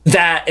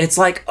that it's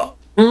like,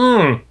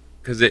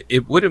 because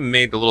it would have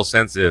made a little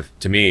sense,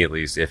 to me at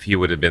least, if he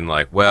would have been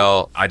like,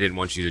 well, I didn't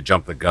want you to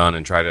jump the gun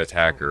and try to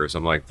attack her or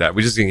something like that.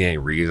 We just didn't get any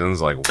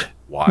reasons, like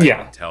why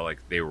until like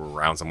they were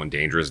around someone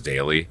dangerous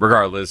daily.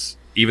 Regardless,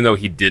 even though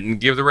he didn't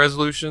give the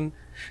resolution,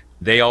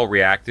 they all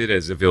reacted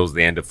as if it was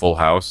the end of Full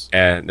House.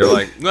 And they're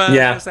like, well, I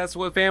guess that's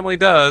what family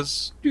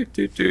does.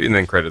 And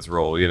then credits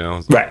roll,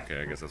 Right. Like,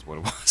 okay, I guess that's what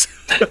it was.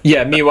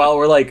 Yeah, meanwhile,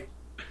 we're like,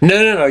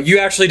 no, you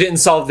actually didn't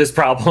solve this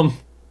problem.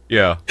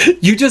 Yeah.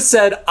 You just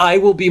said, I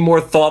will be more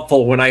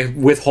thoughtful when I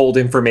withhold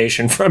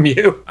information from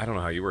you. I don't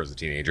know how you were as a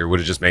teenager. It would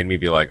have just made me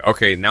be like,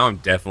 okay, now I'm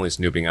definitely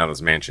snooping out of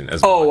this mansion.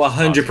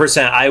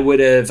 100%.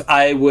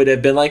 I would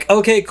have been like,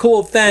 okay,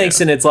 cool, thanks.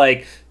 Yeah. And it's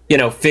like,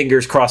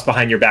 fingers crossed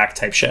behind your back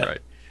type shit. Right.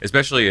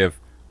 Especially if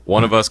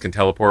one of us can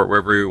teleport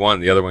wherever we want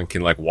and the other one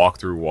can like walk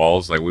through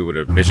walls. Like, we would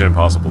have Mission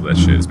Impossible that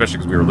shit. Especially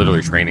because we were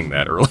literally training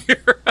that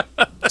earlier.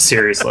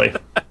 Seriously.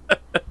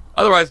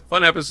 Otherwise,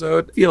 fun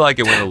episode. I feel like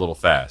it went a little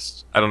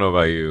fast. I don't know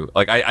about you.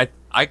 Like,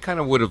 I kind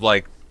of would have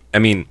I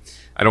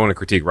don't want to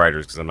critique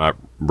writers because I'm not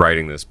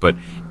writing this, but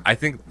I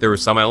think there were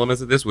some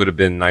elements of this would have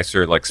been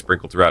nicer, like,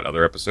 sprinkled throughout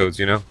other episodes,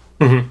 and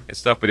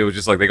stuff. But it was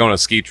just like they go on a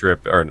ski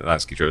trip, or not a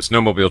ski trip, a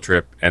snowmobile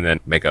trip, and then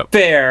make up.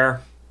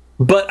 Fair.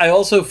 But I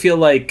also feel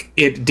like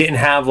it didn't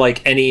have,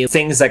 like, any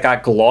things that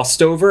got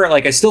glossed over.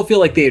 Like, I still feel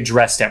like they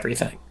addressed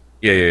everything.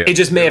 Yeah. It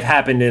just may have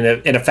happened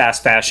in a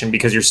fast fashion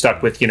because you're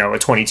stuck with, a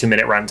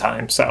 22-minute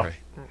runtime. So, right.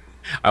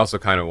 I also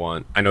kind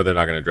of I know they're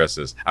not going to address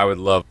this. I would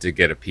love to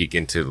get a peek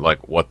into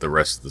like what the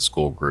rest of the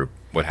school group,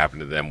 what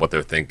happened to them, what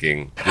they're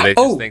thinking. Do they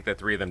just think that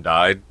 3 of them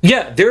died?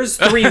 Yeah, there's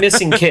 3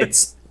 missing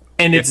kids,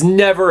 and it's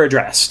never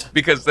addressed.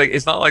 Because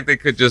it's not like they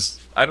could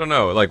just, I don't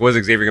know, like, was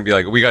Xavier going to be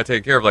like, we got to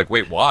take care of? Like,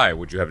 wait, why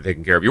would you have it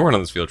taken care of? You weren't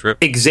on this field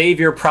trip.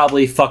 Xavier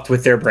probably fucked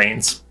with their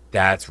brains.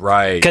 That's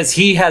right. Because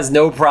he has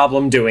no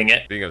problem doing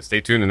it.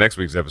 Stay tuned to next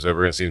week's episode.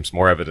 We're going to see some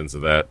more evidence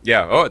of that.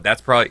 Yeah. Oh, that's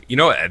probably...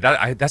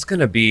 that's going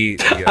to be...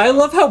 I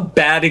love how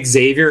bad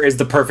Xavier is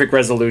the perfect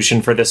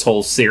resolution for this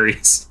whole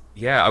series.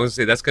 Yeah, I would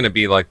say that's going to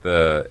be like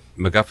the...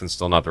 MacGuffin's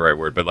still not the right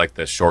word, but like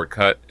the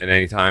shortcut at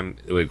any time.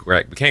 We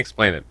can't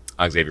explain it.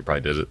 Xavier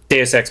probably did it.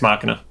 Deus Ex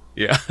Machina.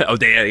 Yeah. Oh,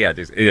 yeah.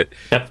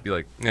 Be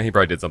like, yeah, he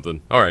probably did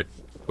something. All right.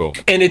 Cool.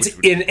 And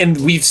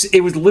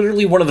it was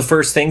literally one of the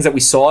first things that we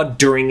saw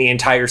during the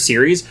entire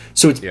series,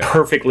 so it's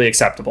perfectly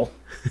acceptable.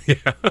 Yeah.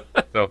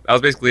 So that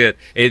was basically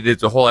it.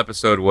 The whole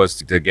episode was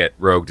to get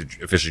Rogue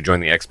to officially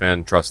join the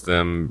X-Men, trust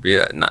them.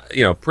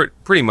 Yeah,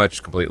 pretty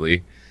much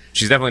completely.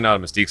 She's definitely not a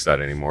Mystique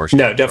stud anymore.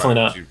 No, definitely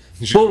not.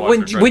 Well,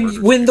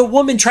 when the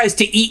woman tries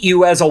to eat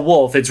you as a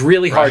wolf, it's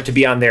really hard to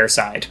be on their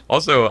side.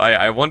 Also,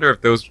 I wonder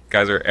if those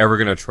guys are ever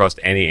going to trust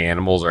any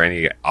animals or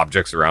any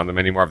objects around them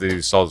anymore. If they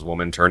just saw this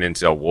woman turn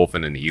into a wolf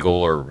and an eagle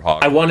or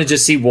hawk. I want to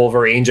just see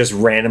Wolverine just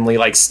randomly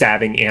like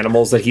stabbing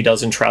animals that he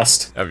doesn't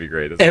trust. That'd be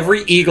great. That's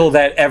Every eagle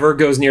that ever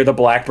goes near the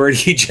Blackbird,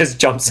 he just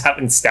jumps out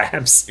and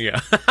stabs. Yeah.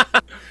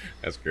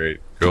 That's great.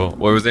 Cool.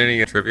 Was there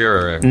any trivia?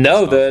 Or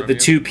no, the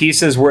 2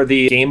 pieces were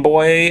the Game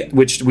Boy,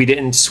 which we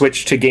didn't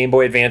switch to Game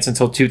Boy Advance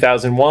until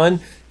 2001.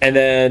 And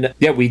then,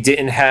 we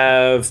didn't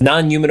have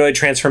non-humanoid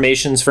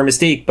transformations for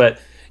Mystique. But,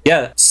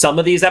 some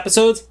of these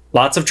episodes,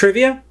 lots of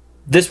trivia.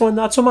 This one,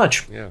 not so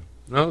much. Yeah.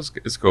 No,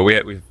 it's cool.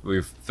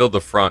 We've filled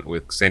the front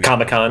with San Diego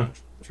Comic-Con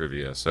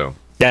trivia, so...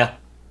 Yeah.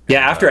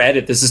 Yeah, after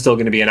edit, this is still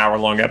going to be an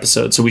hour-long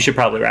episode, so we should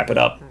probably wrap it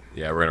up.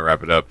 Yeah, we're going to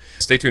wrap it up.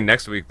 Stay tuned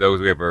next week, though,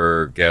 as we have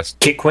our guest,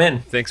 Kit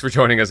Quinn. Thanks for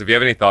joining us. If you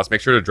have any thoughts,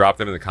 make sure to drop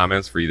them in the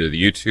comments for either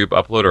the YouTube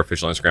upload or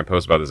official Instagram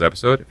post about this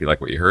episode. If you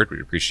like what you heard,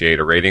 we'd appreciate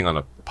a rating on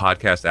a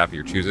podcast app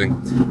you're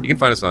choosing. You can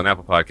find us on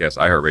Apple Podcasts,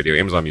 iHeartRadio,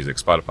 Amazon Music,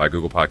 Spotify,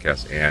 Google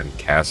Podcasts, and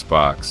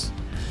CastBox.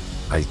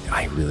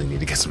 I really need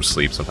to get some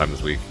sleep sometime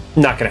this week.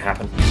 Not going to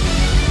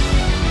happen.